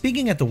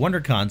 Speaking at the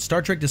WonderCon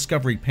Star Trek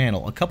Discovery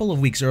panel a couple of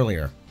weeks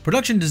earlier,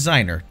 production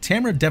designer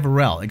Tamara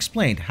Deverell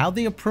explained how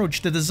they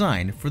approached the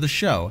design for the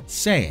show,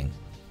 saying,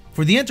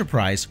 "For the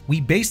Enterprise,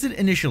 we based it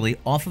initially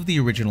off of the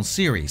original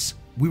series.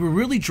 We were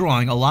really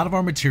drawing a lot of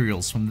our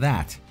materials from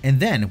that, and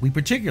then we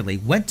particularly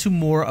went to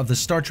more of the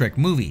Star Trek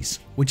movies,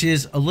 which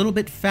is a little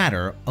bit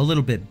fatter, a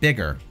little bit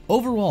bigger.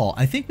 Overall,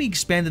 I think we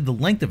expanded the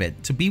length of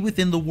it to be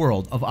within the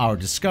world of our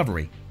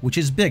Discovery, which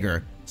is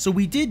bigger, so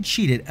we did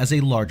treat it as a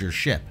larger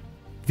ship."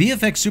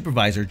 VFX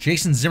supervisor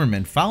Jason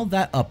Zimmerman followed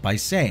that up by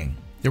saying,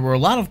 "There were a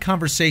lot of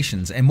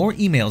conversations and more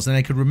emails than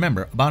I could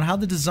remember about how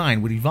the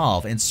design would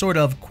evolve and sort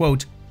of,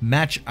 quote,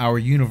 match our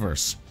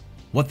universe.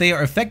 What they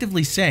are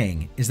effectively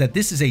saying is that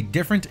this is a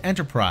different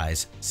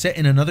Enterprise set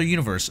in another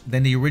universe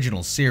than the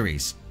original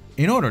series.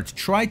 In order to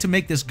try to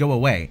make this go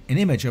away, an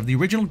image of the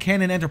original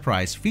Canon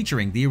Enterprise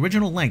featuring the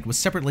original length was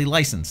separately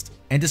licensed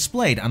and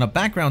displayed on a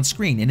background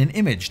screen in an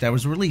image that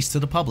was released to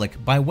the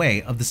public by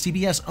way of the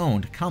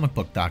CBS-owned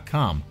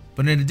comicbook.com.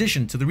 But in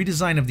addition to the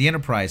redesign of the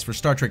Enterprise for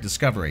Star Trek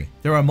Discovery,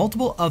 there are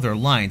multiple other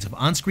lines of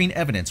on-screen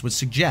evidence which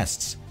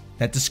suggests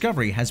that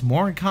Discovery has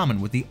more in common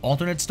with the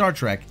alternate Star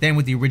Trek than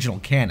with the original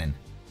canon.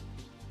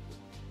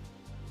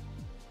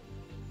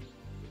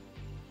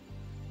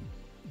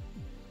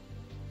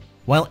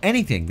 While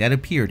anything that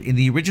appeared in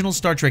the original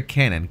Star Trek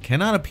canon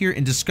cannot appear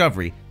in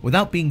Discovery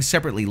without being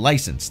separately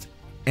licensed,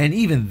 and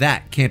even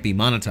that can't be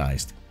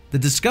monetized, the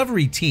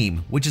Discovery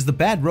team, which is the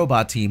Bad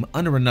Robot team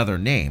under another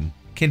name,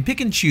 can pick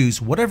and choose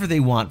whatever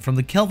they want from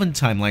the Kelvin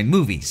timeline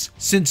movies,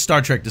 since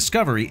Star Trek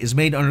Discovery is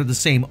made under the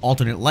same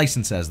alternate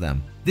license as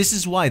them. This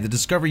is why the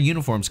Discovery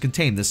uniforms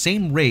contain the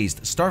same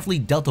raised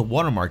Starfleet Delta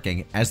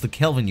watermarking as the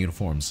Kelvin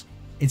uniforms.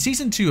 In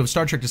Season 2 of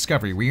Star Trek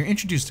Discovery, we are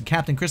introduced to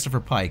Captain Christopher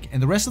Pike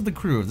and the rest of the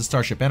crew of the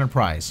Starship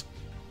Enterprise.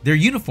 Their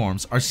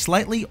uniforms are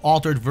slightly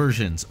altered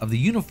versions of the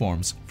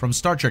uniforms from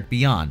Star Trek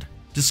Beyond.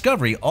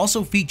 Discovery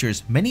also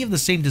features many of the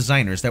same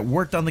designers that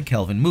worked on the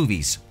Kelvin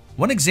movies.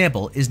 One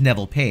example is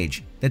Neville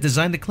Page, that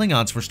designed the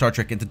Klingons for Star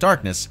Trek Into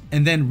Darkness,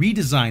 and then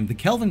redesigned the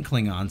Kelvin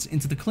Klingons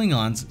into the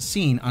Klingons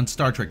seen on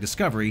Star Trek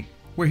Discovery,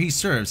 where he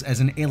serves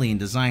as an alien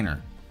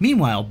designer.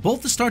 Meanwhile,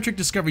 both the Star Trek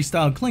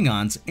Discovery-style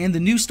Klingons and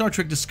the new Star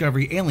Trek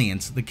Discovery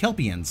aliens, the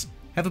Kelpians,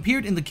 have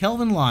appeared in the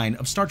Kelvin line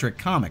of Star Trek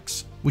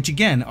comics, which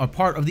again are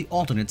part of the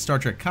alternate Star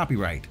Trek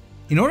copyright.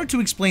 In order to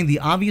explain the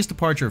obvious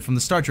departure from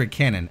the Star Trek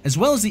canon, as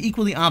well as the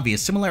equally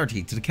obvious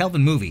similarity to the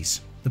Kelvin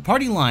movies, the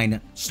party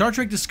line, Star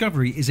Trek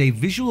Discovery is a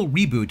visual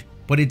reboot,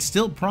 but it's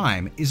still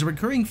Prime, is a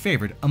recurring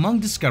favorite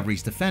among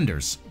Discovery's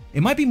defenders.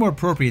 It might be more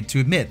appropriate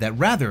to admit that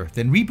rather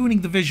than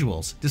rebooting the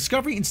visuals,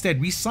 Discovery instead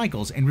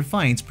recycles and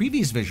refines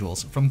previous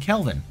visuals from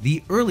Kelvin,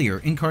 the earlier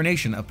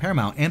incarnation of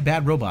Paramount and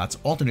Bad Robot's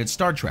alternate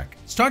Star Trek.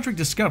 Star Trek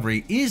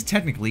Discovery is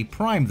technically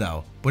Prime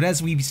though, but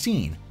as we've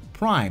seen,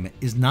 Prime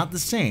is not the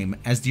same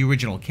as the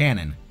original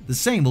canon. The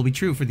same will be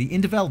true for the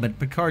in-development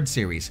Picard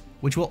series,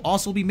 which will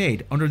also be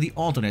made under the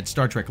alternate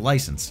Star Trek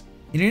license.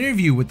 In an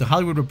interview with The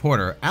Hollywood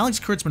Reporter, Alex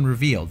Kurtzman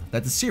revealed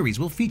that the series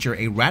will feature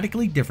a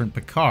radically different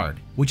Picard,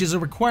 which is a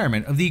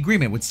requirement of the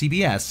agreement with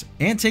CBS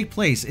and take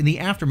place in the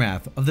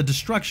aftermath of the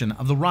destruction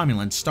of the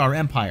Romulan Star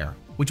Empire,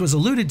 which was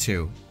alluded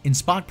to in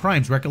Spock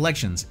Prime's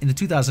recollections in the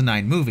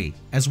 2009 movie,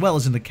 as well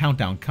as in the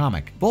Countdown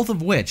comic, both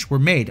of which were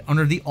made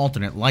under the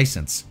alternate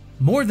license.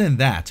 More than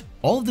that,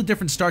 all of the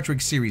different Star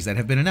Trek series that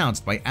have been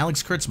announced by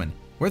Alex Kurtzman,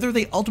 whether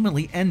they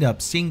ultimately end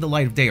up seeing the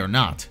light of day or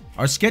not,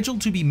 are scheduled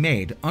to be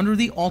made under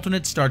the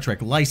alternate Star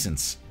Trek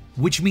license,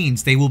 which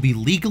means they will be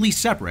legally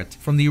separate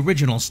from the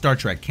original Star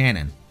Trek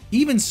canon.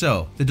 Even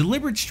so, the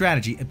deliberate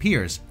strategy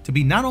appears to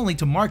be not only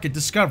to market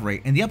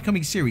Discovery and the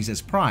upcoming series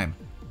as Prime,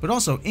 but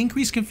also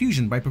increase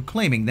confusion by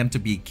proclaiming them to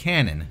be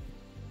canon.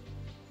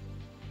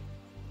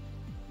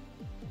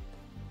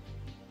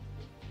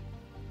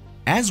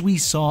 As we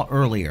saw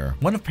earlier,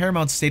 one of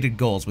Paramount's stated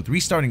goals with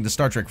restarting the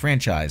Star Trek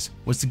franchise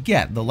was to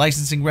get the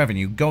licensing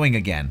revenue going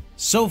again.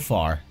 So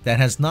far, that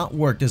has not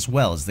worked as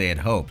well as they had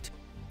hoped.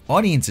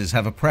 Audiences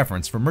have a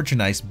preference for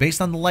merchandise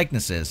based on the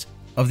likenesses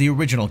of the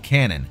original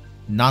canon,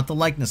 not the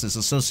likenesses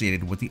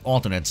associated with the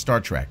alternate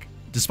Star Trek.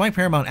 Despite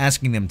Paramount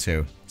asking them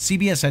to,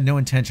 CBS had no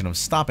intention of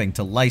stopping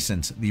to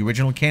license the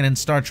original canon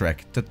Star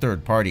Trek to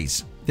third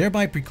parties,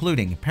 thereby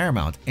precluding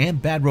Paramount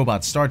and Bad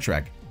Robot Star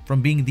Trek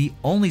from being the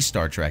only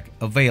Star Trek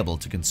available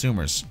to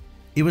consumers.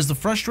 It was the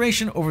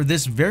frustration over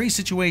this very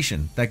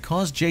situation that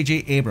caused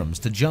J.J. Abrams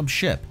to jump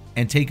ship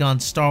and take on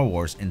Star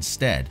Wars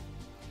instead.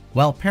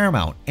 While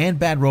Paramount and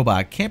Bad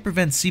Robot can't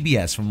prevent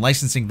CBS from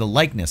licensing the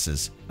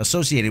likenesses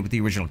associated with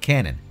the original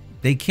canon,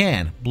 they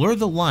can blur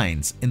the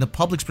lines in the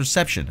public's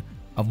perception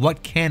of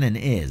what canon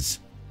is.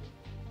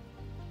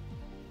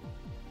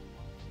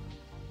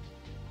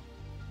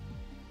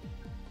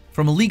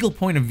 From a legal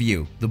point of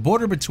view, the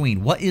border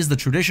between what is the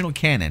traditional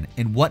canon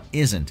and what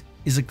isn't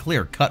is a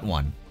clear-cut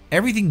one.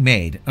 Everything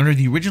made under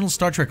the original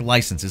Star Trek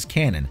license is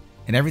canon,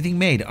 and everything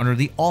made under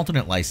the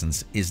alternate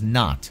license is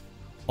not.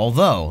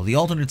 Although the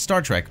alternate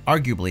Star Trek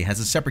arguably has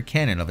a separate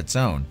canon of its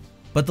own.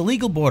 But the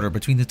legal border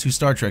between the two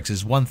Star Treks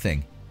is one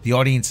thing, the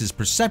audience's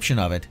perception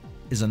of it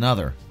is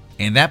another.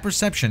 And that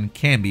perception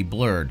can be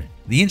blurred.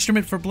 The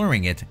instrument for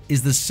blurring it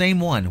is the same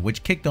one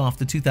which kicked off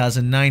the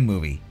 2009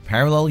 movie,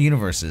 Parallel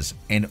Universes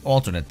and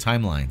Alternate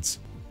Timelines.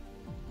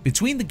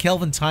 Between the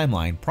Kelvin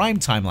timeline, Prime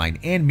timeline,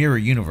 and Mirror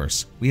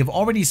Universe, we have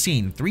already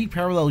seen 3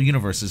 parallel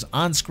universes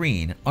on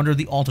screen under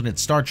the alternate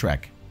Star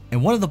Trek,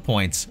 and one of the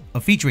points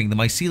of featuring the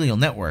mycelial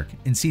network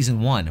in Season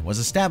 1 was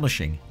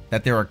establishing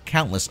that there are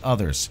countless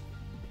others.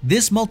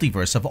 This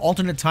multiverse of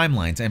alternate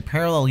timelines and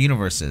parallel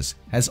universes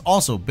has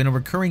also been a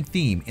recurring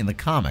theme in the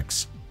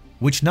comics,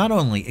 which not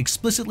only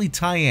explicitly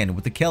tie in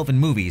with the Kelvin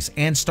movies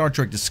and Star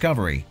Trek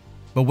Discovery,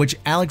 but which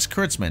Alex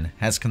Kurtzman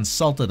has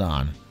consulted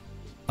on.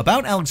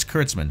 About Alex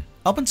Kurtzman,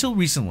 up until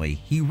recently,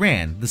 he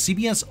ran the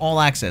CBS All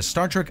Access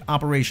Star Trek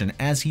operation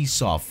as he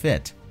saw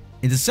fit.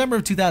 In December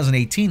of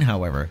 2018,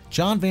 however,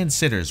 John Van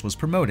Citters was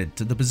promoted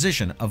to the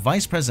position of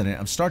Vice President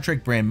of Star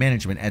Trek Brand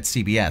Management at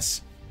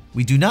CBS.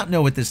 We do not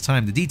know at this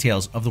time the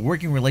details of the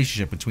working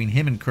relationship between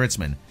him and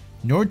Kurtzman,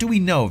 nor do we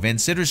know Van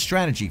Citters'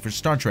 strategy for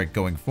Star Trek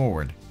going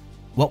forward.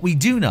 What we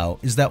do know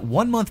is that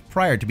 1 month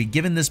prior to be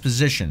given this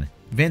position,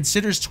 Van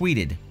Citters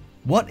tweeted,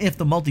 "What if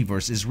the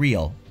multiverse is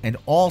real and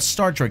all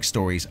Star Trek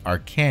stories are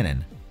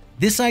canon?"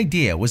 This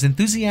idea was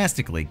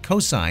enthusiastically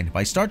co-signed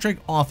by Star Trek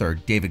author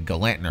David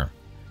Galantner.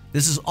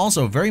 This is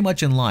also very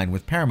much in line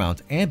with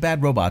Paramount and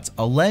Bad Robot's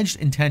alleged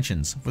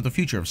intentions for the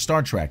future of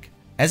Star Trek,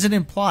 as it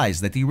implies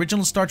that the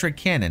original Star Trek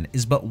canon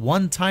is but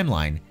one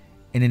timeline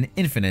in an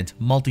infinite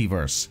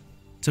multiverse.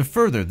 To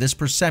further this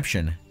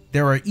perception,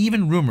 there are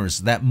even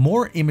rumors that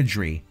more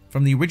imagery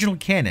from the original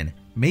canon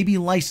may be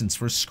licensed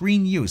for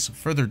screen use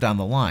further down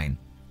the line,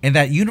 and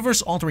that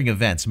universe-altering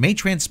events may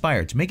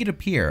transpire to make it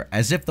appear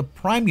as if the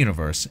Prime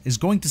Universe is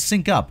going to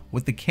sync up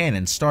with the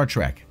canon Star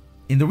Trek.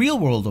 In the real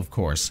world, of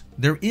course,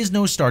 there is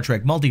no Star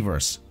Trek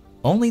multiverse,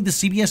 only the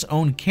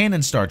CBS-owned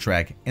canon Star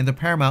Trek and the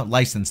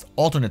Paramount-licensed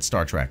alternate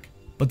Star Trek.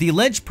 But the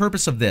alleged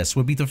purpose of this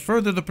would be to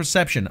further the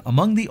perception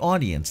among the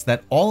audience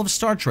that all of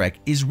Star Trek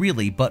is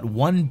really but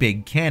one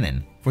big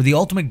canon, for the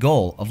ultimate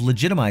goal of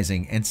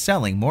legitimizing and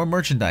selling more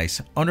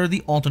merchandise under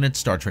the alternate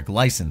Star Trek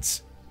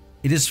license.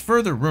 It is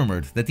further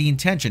rumored that the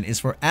intention is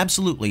for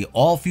absolutely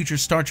all future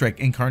Star Trek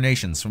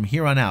incarnations from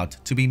here on out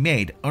to be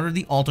made under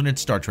the alternate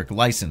Star Trek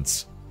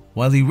license,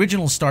 while the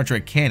original Star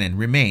Trek canon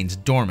remains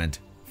dormant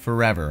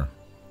forever.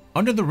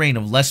 Under the reign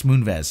of Les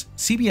Moonves,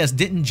 CBS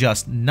didn't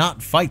just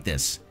not fight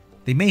this,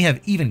 they may have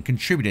even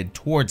contributed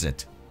towards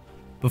it.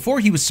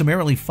 Before he was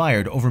summarily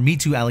fired over Me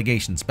Too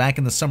allegations back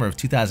in the summer of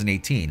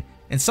 2018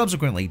 and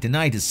subsequently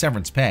denied his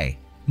severance pay,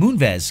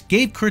 Moonves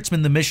gave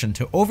Kurtzman the mission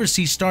to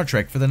oversee Star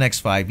Trek for the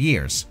next 5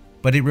 years,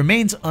 but it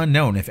remains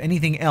unknown if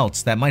anything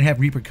else that might have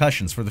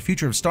repercussions for the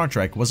future of Star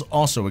Trek was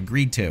also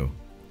agreed to.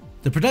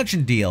 The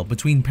production deal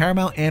between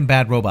Paramount and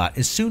Bad Robot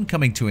is soon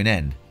coming to an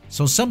end,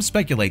 so some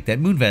speculate that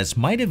Moonves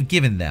might have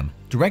given them,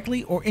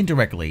 directly or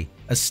indirectly,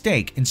 a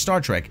stake in Star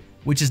Trek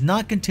which is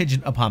not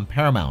contingent upon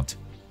Paramount,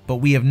 but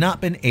we have not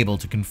been able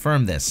to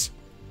confirm this.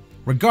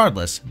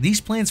 Regardless,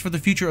 these plans for the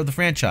future of the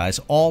franchise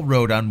all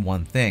rode on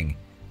one thing: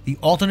 the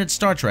alternate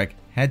Star Trek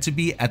had to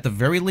be, at the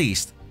very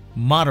least,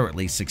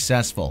 moderately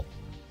successful.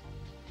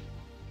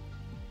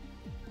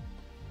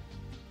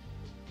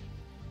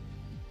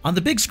 On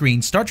the big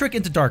screen, Star Trek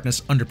Into Darkness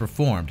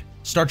underperformed,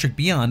 Star Trek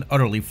Beyond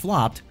utterly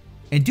flopped,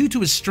 and due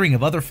to a string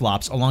of other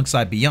flops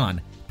alongside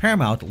Beyond,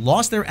 Paramount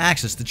lost their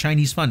access to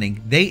Chinese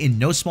funding they in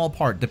no small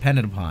part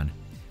depended upon.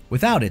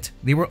 Without it,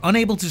 they were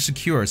unable to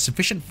secure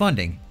sufficient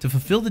funding to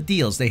fulfill the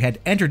deals they had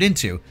entered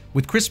into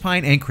with Chris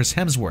Pine and Chris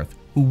Hemsworth,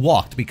 who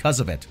walked because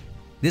of it.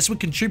 This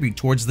would contribute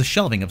towards the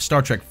shelving of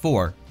Star Trek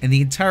IV and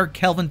the entire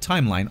Kelvin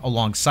timeline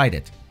alongside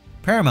it.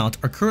 Paramount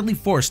are currently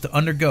forced to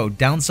undergo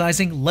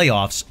downsizing,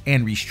 layoffs,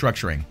 and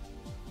restructuring.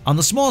 On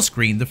the small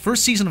screen, the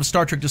first season of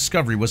Star Trek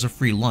Discovery was a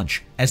free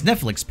lunch. As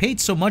Netflix paid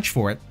so much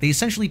for it, they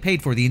essentially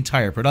paid for the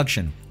entire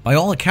production. By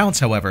all accounts,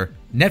 however,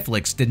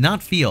 Netflix did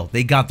not feel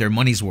they got their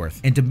money's worth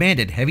and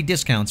demanded heavy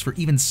discounts for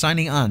even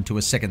signing on to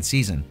a second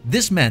season.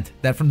 This meant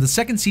that from the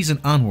second season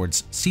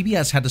onwards,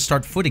 CBS had to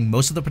start footing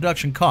most of the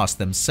production costs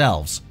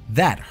themselves.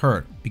 That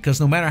hurt, because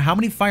no matter how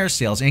many fire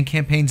sales and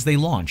campaigns they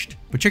launched,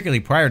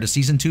 particularly prior to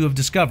Season 2 of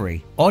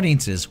Discovery,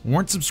 audiences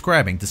weren't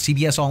subscribing to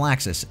CBS All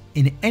Access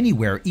in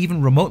anywhere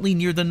even remotely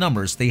near the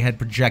numbers they had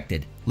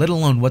projected, let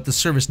alone what the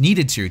service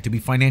needed to be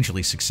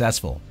financially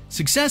successful.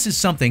 Success is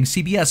something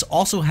CBS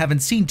also haven't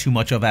seen too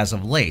much of as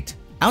of late.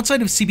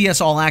 Outside of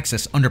CBS All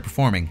Access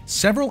underperforming,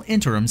 several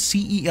interim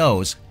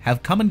CEOs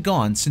have come and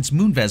gone since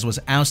Moonves was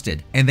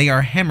ousted, and they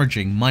are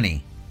hemorrhaging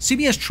money.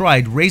 CBS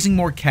tried raising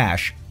more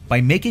cash by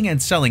making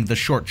and selling the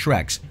short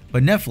treks,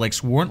 but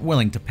Netflix weren't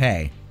willing to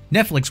pay.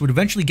 Netflix would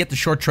eventually get the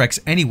short treks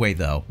anyway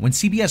though, when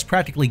CBS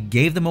practically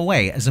gave them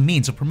away as a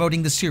means of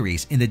promoting the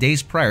series in the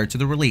days prior to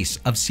the release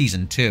of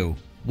Season 2.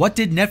 What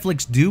did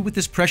Netflix do with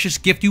this precious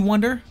gift, you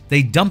wonder?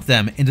 They dumped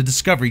them in the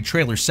Discovery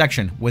trailer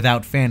section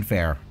without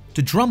fanfare.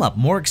 To drum up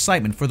more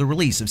excitement for the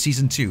release of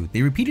Season 2,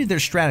 they repeated their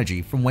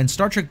strategy from when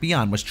Star Trek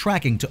Beyond was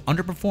tracking to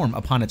underperform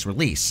upon its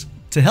release.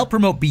 To help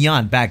promote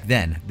Beyond back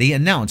then, they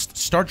announced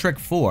Star Trek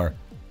IV,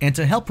 and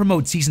to help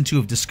promote Season 2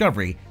 of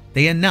Discovery,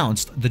 they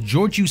announced the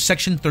Georgiou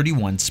Section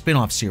 31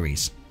 spin-off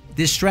series.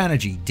 This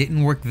strategy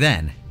didn't work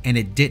then, and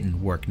it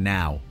didn't work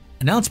now.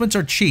 Announcements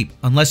are cheap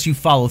unless you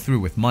follow through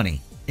with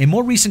money. And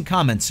more recent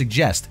comments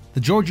suggest the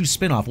Georgiou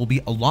spin-off will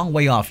be a long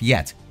way off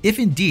yet, if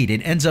indeed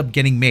it ends up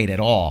getting made at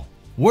all.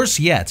 Worse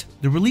yet,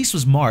 the release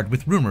was marred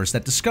with rumors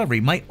that Discovery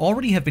might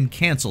already have been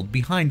cancelled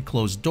behind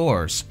closed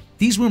doors.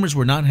 These rumors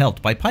were not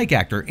helped by Pike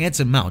actor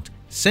Anson Mount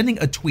sending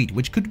a tweet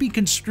which could be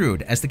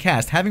construed as the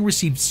cast having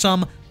received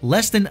some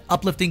less than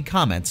uplifting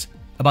comments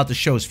about the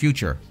show's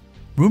future.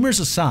 Rumors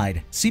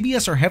aside,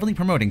 CBS are heavily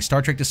promoting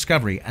Star Trek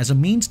Discovery as a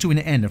means to an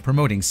end of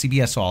promoting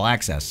CBS All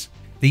Access.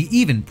 They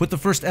even put the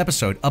first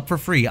episode up for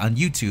free on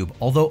YouTube,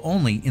 although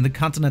only in the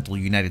continental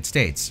United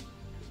States.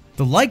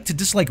 The like to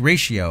dislike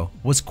ratio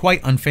was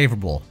quite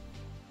unfavorable.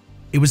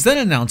 It was then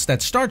announced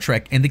that Star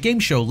Trek and the game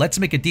show Let's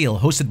Make a Deal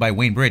hosted by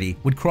Wayne Brady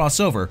would cross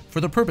over for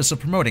the purpose of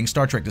promoting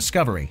Star Trek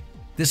Discovery.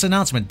 This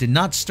announcement did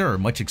not stir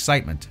much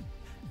excitement.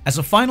 As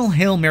a final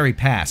Hail Mary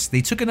pass,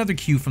 they took another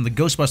cue from the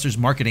Ghostbusters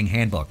marketing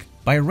handbook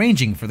by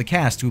arranging for the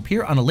cast to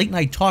appear on a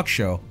late-night talk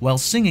show while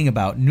singing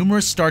about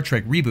numerous Star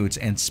Trek reboots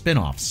and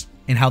spin-offs,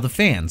 and how the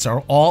fans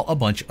are all a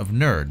bunch of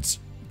nerds.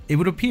 It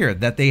would appear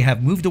that they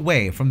have moved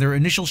away from their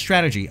initial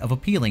strategy of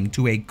appealing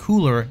to a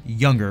cooler,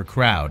 younger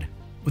crowd.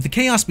 With the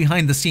chaos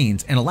behind the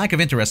scenes and a lack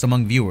of interest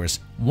among viewers,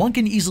 one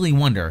can easily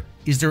wonder,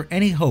 is there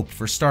any hope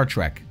for Star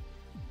Trek?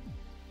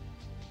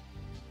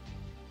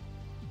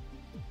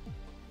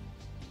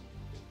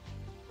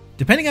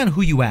 Depending on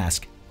who you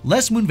ask,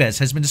 Les Moonves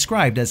has been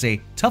described as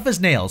a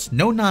tough-as-nails,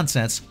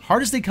 no-nonsense,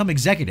 hard-as-they-come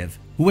executive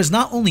who has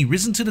not only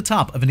risen to the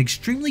top of an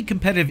extremely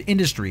competitive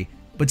industry,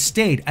 but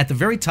stayed at the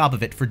very top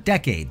of it for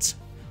decades.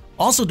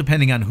 Also,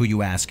 depending on who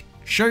you ask,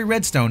 Sherry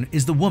Redstone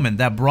is the woman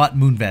that brought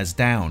Moonves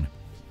down.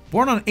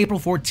 Born on April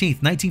 14,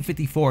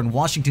 1954 in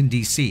Washington,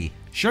 D.C.,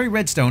 Sherry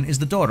Redstone is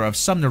the daughter of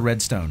Sumner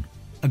Redstone.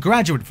 A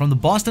graduate from the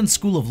Boston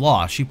School of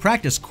Law, she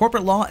practiced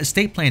corporate law,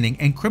 estate planning,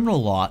 and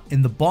criminal law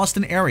in the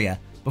Boston area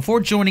before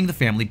joining the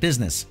family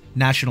business,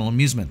 National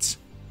Amusements.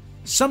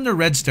 Sumner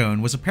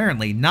Redstone was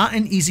apparently not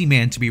an easy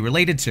man to be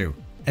related to,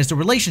 as the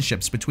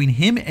relationships between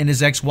him and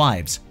his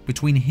ex-wives,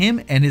 between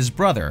him and his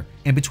brother,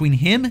 and between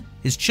him,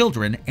 his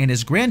children, and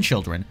his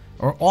grandchildren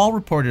are all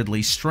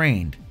reportedly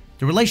strained.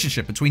 The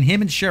relationship between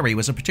him and Sherry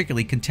was a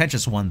particularly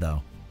contentious one,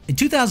 though. In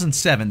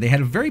 2007, they had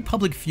a very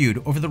public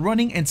feud over the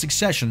running and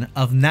succession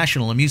of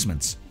National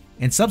Amusements,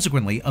 and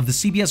subsequently of the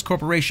CBS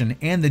Corporation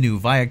and the new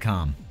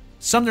Viacom.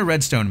 Sumner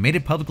Redstone made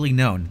it publicly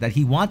known that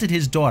he wanted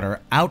his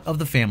daughter out of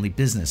the family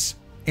business,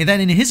 and that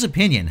in his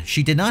opinion,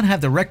 she did not have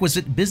the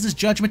requisite business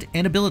judgment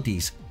and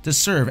abilities to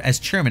serve as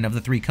chairman of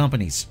the three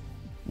companies.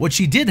 What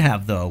she did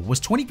have, though, was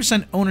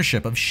 20%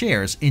 ownership of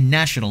shares in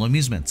National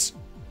Amusements.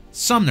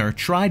 Sumner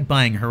tried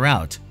buying her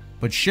out,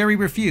 but Sherry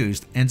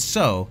refused and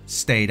so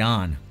stayed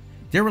on.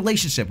 Their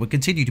relationship would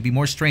continue to be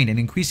more strained and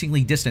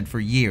increasingly distant for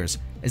years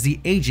as the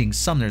aging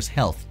Sumner's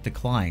health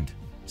declined.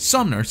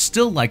 Sumner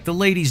still liked the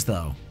ladies,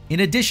 though. In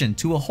addition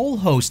to a whole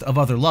host of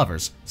other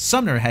lovers,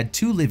 Sumner had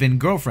two live-in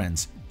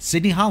girlfriends,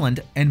 Sydney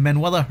Holland and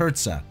Manuela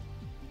Herza.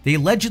 They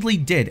allegedly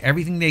did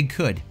everything they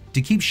could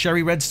to keep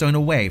Sherry Redstone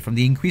away from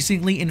the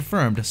increasingly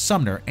infirmed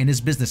Sumner and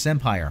his business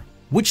empire,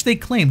 which they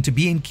claimed to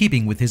be in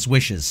keeping with his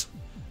wishes.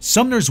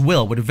 Sumner's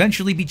will would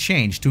eventually be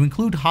changed to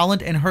include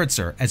Holland and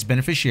Herzer as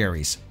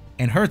beneficiaries,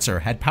 and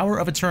Herzer had power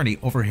of attorney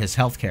over his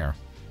healthcare.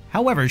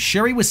 However,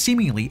 Sherry was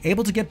seemingly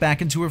able to get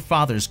back into her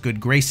father's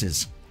good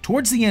graces.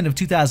 Towards the end of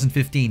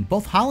 2015,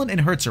 both Holland and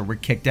Herzer were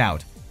kicked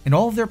out, and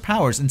all of their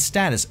powers and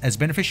status as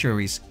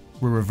beneficiaries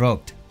were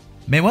revoked.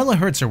 Manuela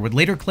Herzer would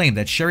later claim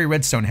that Sherry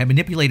Redstone had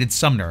manipulated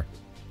Sumner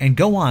and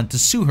go on to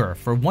sue her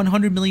for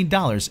 $100 million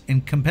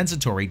in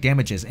compensatory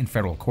damages in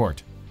federal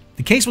court.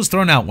 The case was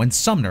thrown out when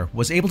Sumner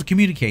was able to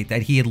communicate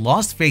that he had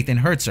lost faith in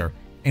Herzer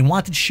and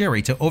wanted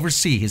Sherry to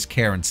oversee his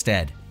care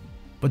instead.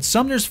 But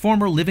Sumner's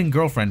former living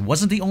girlfriend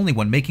wasn't the only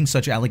one making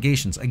such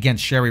allegations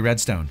against Sherry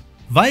Redstone.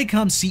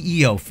 Viacom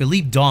CEO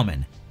Philippe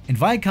Dauman and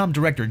Viacom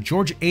director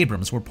George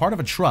Abrams were part of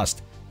a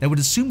trust that would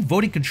assume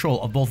voting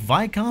control of both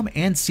Viacom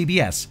and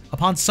CBS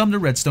upon Sumner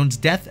Redstone's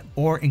death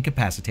or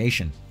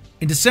incapacitation.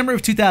 In December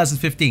of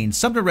 2015,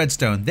 Sumner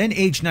Redstone, then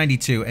aged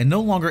 92 and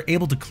no longer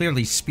able to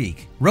clearly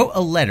speak, wrote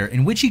a letter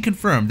in which he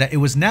confirmed that it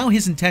was now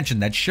his intention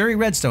that Sherry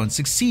Redstone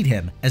succeed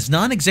him as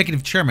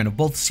non-executive chairman of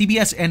both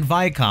CBS and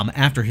Viacom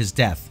after his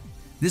death.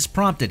 This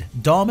prompted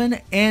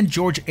Dauman and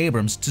George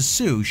Abrams to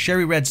sue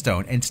Sherry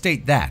Redstone and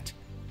state that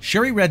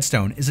Sherry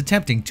Redstone is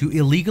attempting to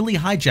illegally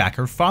hijack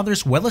her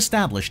father's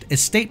well-established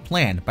estate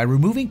plan by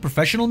removing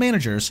professional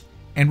managers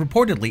and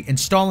reportedly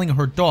installing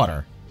her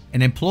daughter,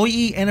 an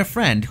employee and a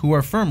friend who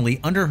are firmly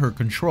under her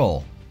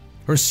control.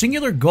 Her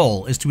singular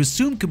goal is to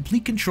assume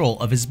complete control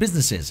of his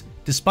businesses,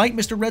 despite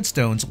Mr.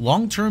 Redstone's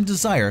long-term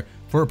desire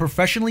for a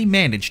professionally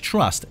managed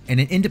trust and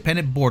an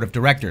independent board of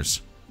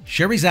directors.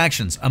 Sherry's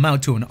actions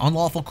amount to an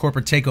unlawful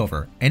corporate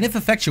takeover, and if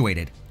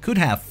effectuated, could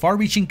have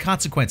far-reaching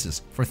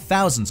consequences for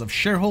thousands of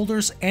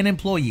shareholders and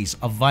employees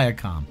of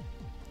Viacom.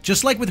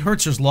 Just like with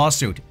Herzer's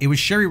lawsuit, it was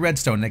Sherry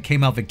Redstone that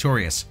came out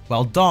victorious,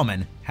 while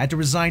Dauman had to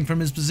resign from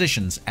his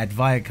positions at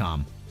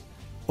Viacom.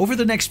 Over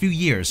the next few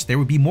years, there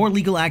would be more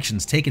legal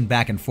actions taken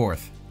back and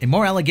forth, and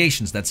more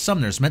allegations that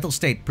Sumner's mental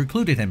state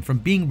precluded him from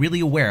being really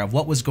aware of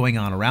what was going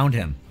on around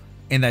him,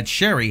 and that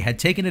Sherry had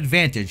taken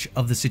advantage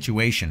of the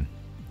situation.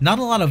 Not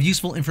a lot of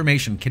useful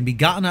information can be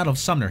gotten out of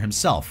Sumner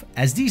himself,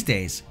 as these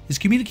days, his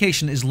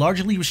communication is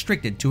largely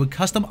restricted to a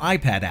custom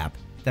iPad app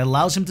that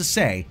allows him to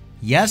say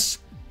yes,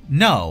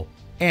 no,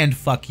 and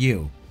fuck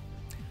you.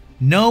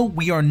 No,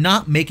 we are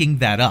not making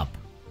that up.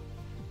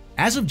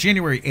 As of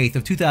January 8th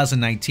of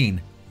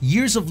 2019,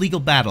 years of legal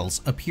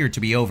battles appear to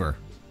be over.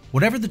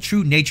 Whatever the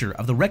true nature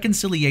of the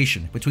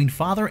reconciliation between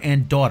father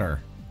and daughter,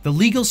 the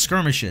legal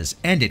skirmishes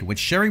ended with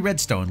Sherry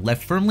Redstone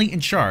left firmly in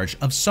charge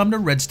of Sumner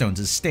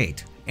Redstone's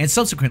estate, and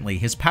subsequently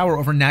his power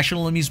over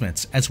National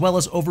Amusements as well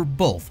as over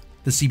both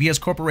the CBS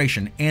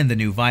Corporation and the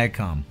new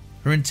Viacom.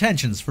 Her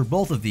intentions for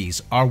both of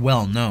these are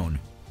well known.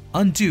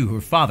 Undo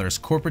her father's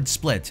corporate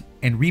split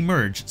and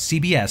remerge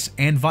CBS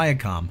and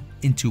Viacom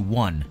into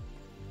one.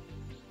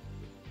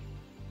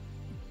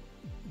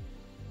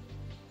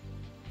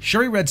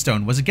 Shari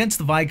Redstone was against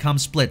the Viacom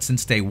split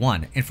since day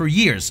one, and for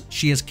years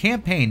she has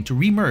campaigned to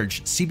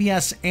remerge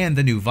CBS and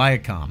the new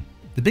Viacom.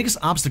 The biggest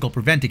obstacle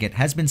preventing it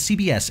has been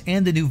CBS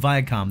and the new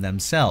Viacom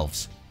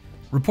themselves.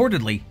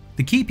 Reportedly,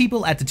 the key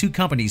people at the two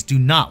companies do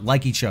not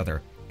like each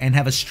other and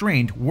have a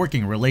strained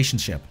working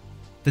relationship.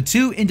 The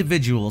two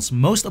individuals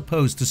most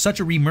opposed to such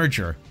a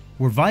remerger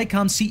were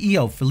Viacom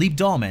CEO Philippe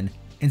Dahlman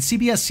and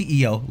CBS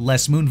CEO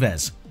Les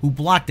Moonves, who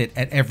blocked it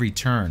at every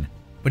turn.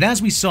 But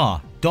as we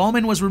saw,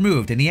 Dahlman was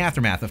removed in the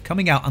aftermath of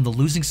coming out on the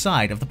losing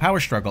side of the power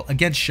struggle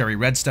against Shari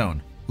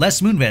Redstone.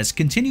 Les Moonves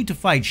continued to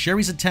fight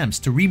Shari's attempts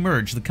to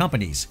remerge the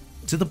companies,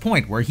 to the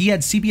point where he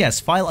had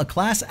CBS file a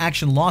class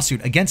action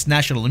lawsuit against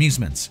National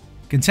Amusements,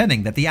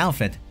 contending that the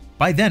outfit,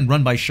 by then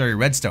run by Shari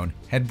Redstone,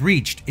 had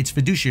breached its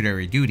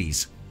fiduciary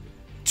duties.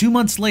 2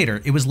 months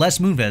later, it was Les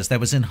Moonves that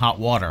was in hot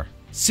water.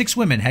 6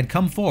 women had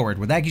come forward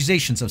with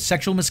accusations of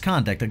sexual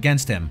misconduct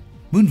against him.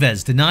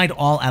 Moonves denied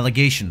all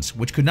allegations,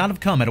 which could not have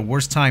come at a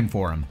worse time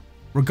for him.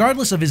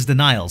 Regardless of his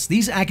denials,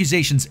 these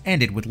accusations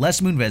ended with Les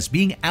Moonves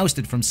being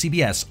ousted from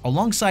CBS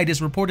alongside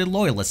his reported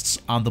loyalists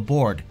on the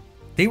board.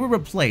 They were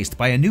replaced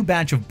by a new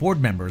batch of board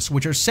members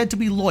which are said to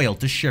be loyal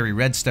to Shari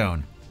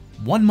Redstone.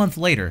 1 month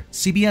later,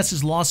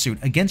 CBS's lawsuit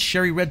against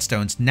Shari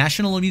Redstone's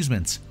National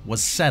Amusements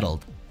was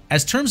settled.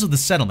 As terms of the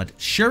settlement,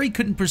 Shari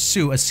couldn't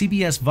pursue a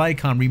CBS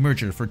Viacom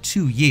remerger for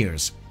 2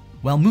 years,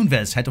 while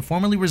Moonves had to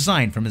formally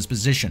resign from his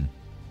position.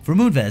 For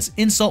Moonves,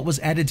 insult was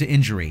added to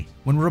injury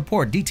when a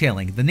report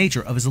detailing the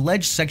nature of his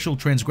alleged sexual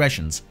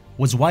transgressions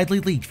was widely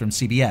leaked from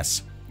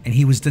CBS, and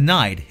he was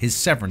denied his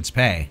severance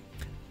pay.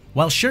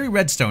 While Shari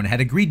Redstone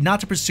had agreed not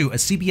to pursue a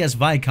CBS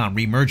Viacom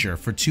remerger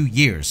for 2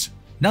 years,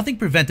 nothing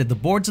prevented the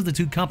boards of the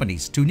two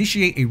companies to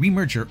initiate a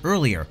remerger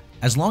earlier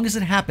as long as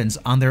it happens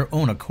on their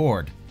own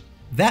accord.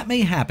 That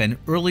may happen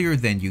earlier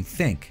than you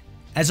think.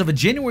 As of a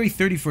January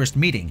 31st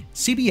meeting,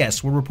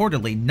 CBS were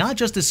reportedly not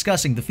just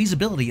discussing the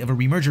feasibility of a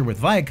remerger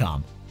with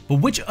Viacom, but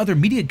which other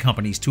media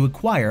companies to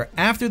acquire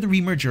after the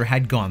remerger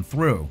had gone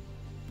through.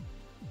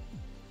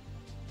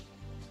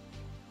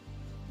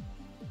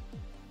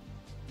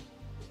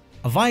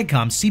 A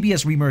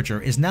Viacom-CBS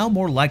remerger is now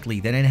more likely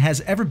than it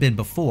has ever been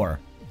before,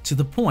 to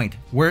the point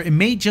where it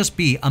may just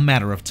be a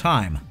matter of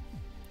time.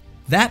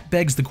 That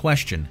begs the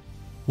question,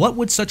 what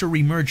would such a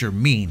remerger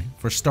mean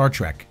for Star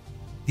Trek?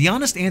 The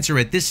honest answer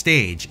at this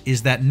stage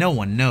is that no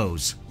one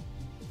knows.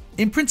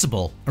 In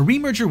principle, a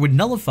remerger would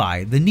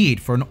nullify the need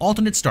for an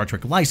alternate Star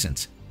Trek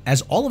license,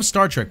 as all of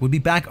Star Trek would be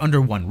back under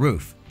one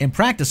roof. In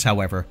practice,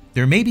 however,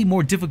 there may be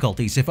more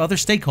difficulties if other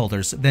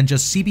stakeholders than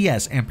just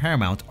CBS and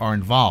Paramount are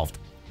involved.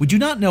 We do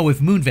not know if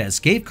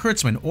Moonves gave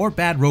Kurtzman or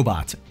Bad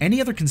Robot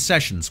any other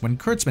concessions when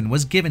Kurtzman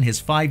was given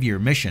his 5-year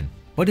mission,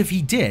 but if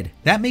he did,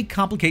 that may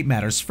complicate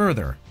matters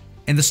further.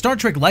 And the Star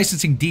Trek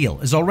licensing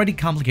deal is already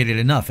complicated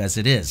enough as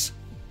it is.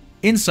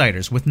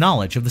 Insiders with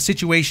knowledge of the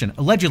situation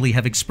allegedly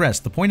have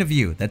expressed the point of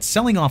view that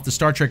selling off the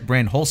Star Trek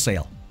brand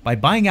wholesale by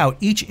buying out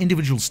each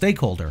individual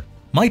stakeholder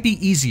might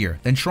be easier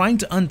than trying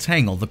to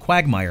untangle the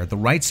quagmire the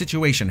right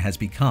situation has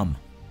become.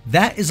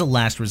 That is a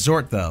last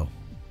resort, though.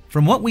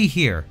 From what we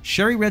hear,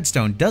 Shari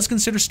Redstone does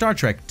consider Star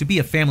Trek to be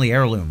a family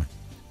heirloom.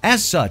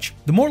 As such,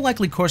 the more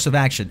likely course of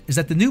action is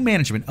that the new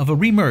management of a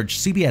remerged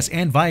CBS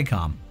and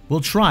Viacom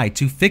will try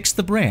to fix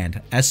the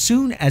brand as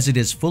soon as it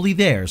is fully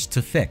theirs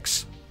to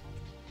fix.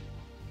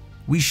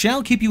 We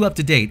shall keep you up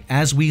to date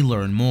as we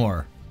learn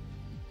more.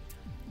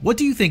 What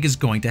do you think is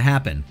going to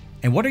happen?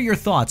 And what are your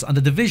thoughts on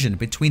the division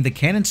between the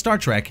canon Star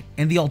Trek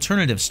and the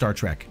alternative Star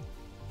Trek?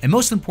 And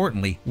most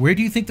importantly, where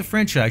do you think the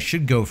franchise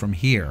should go from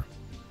here?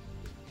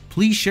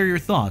 Please share your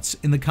thoughts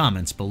in the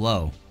comments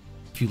below.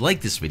 If you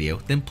like this video,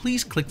 then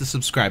please click the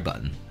subscribe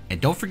button.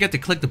 And don't forget to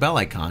click the bell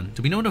icon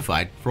to be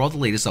notified for all the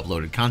latest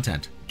uploaded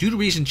content. Due to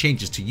recent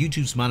changes to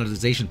YouTube's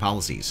monetization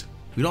policies,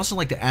 we'd also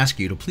like to ask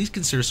you to please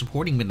consider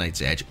supporting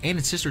Midnight's Edge and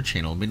its sister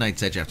channel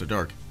Midnight's Edge After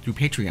Dark through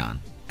Patreon.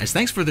 As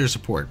thanks for their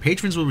support,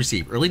 patrons will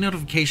receive early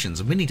notifications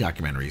of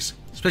mini-documentaries,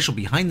 special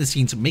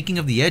behind-the-scenes making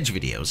of the Edge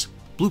videos,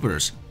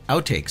 bloopers,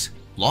 outtakes,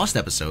 lost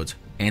episodes,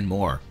 and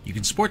more. You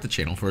can support the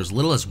channel for as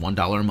little as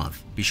 $1 a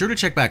month. Be sure to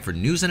check back for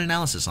news and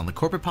analysis on the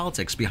corporate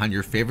politics behind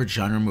your favorite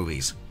genre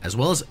movies, as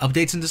well as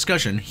updates and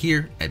discussion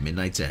here at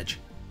Midnight's Edge.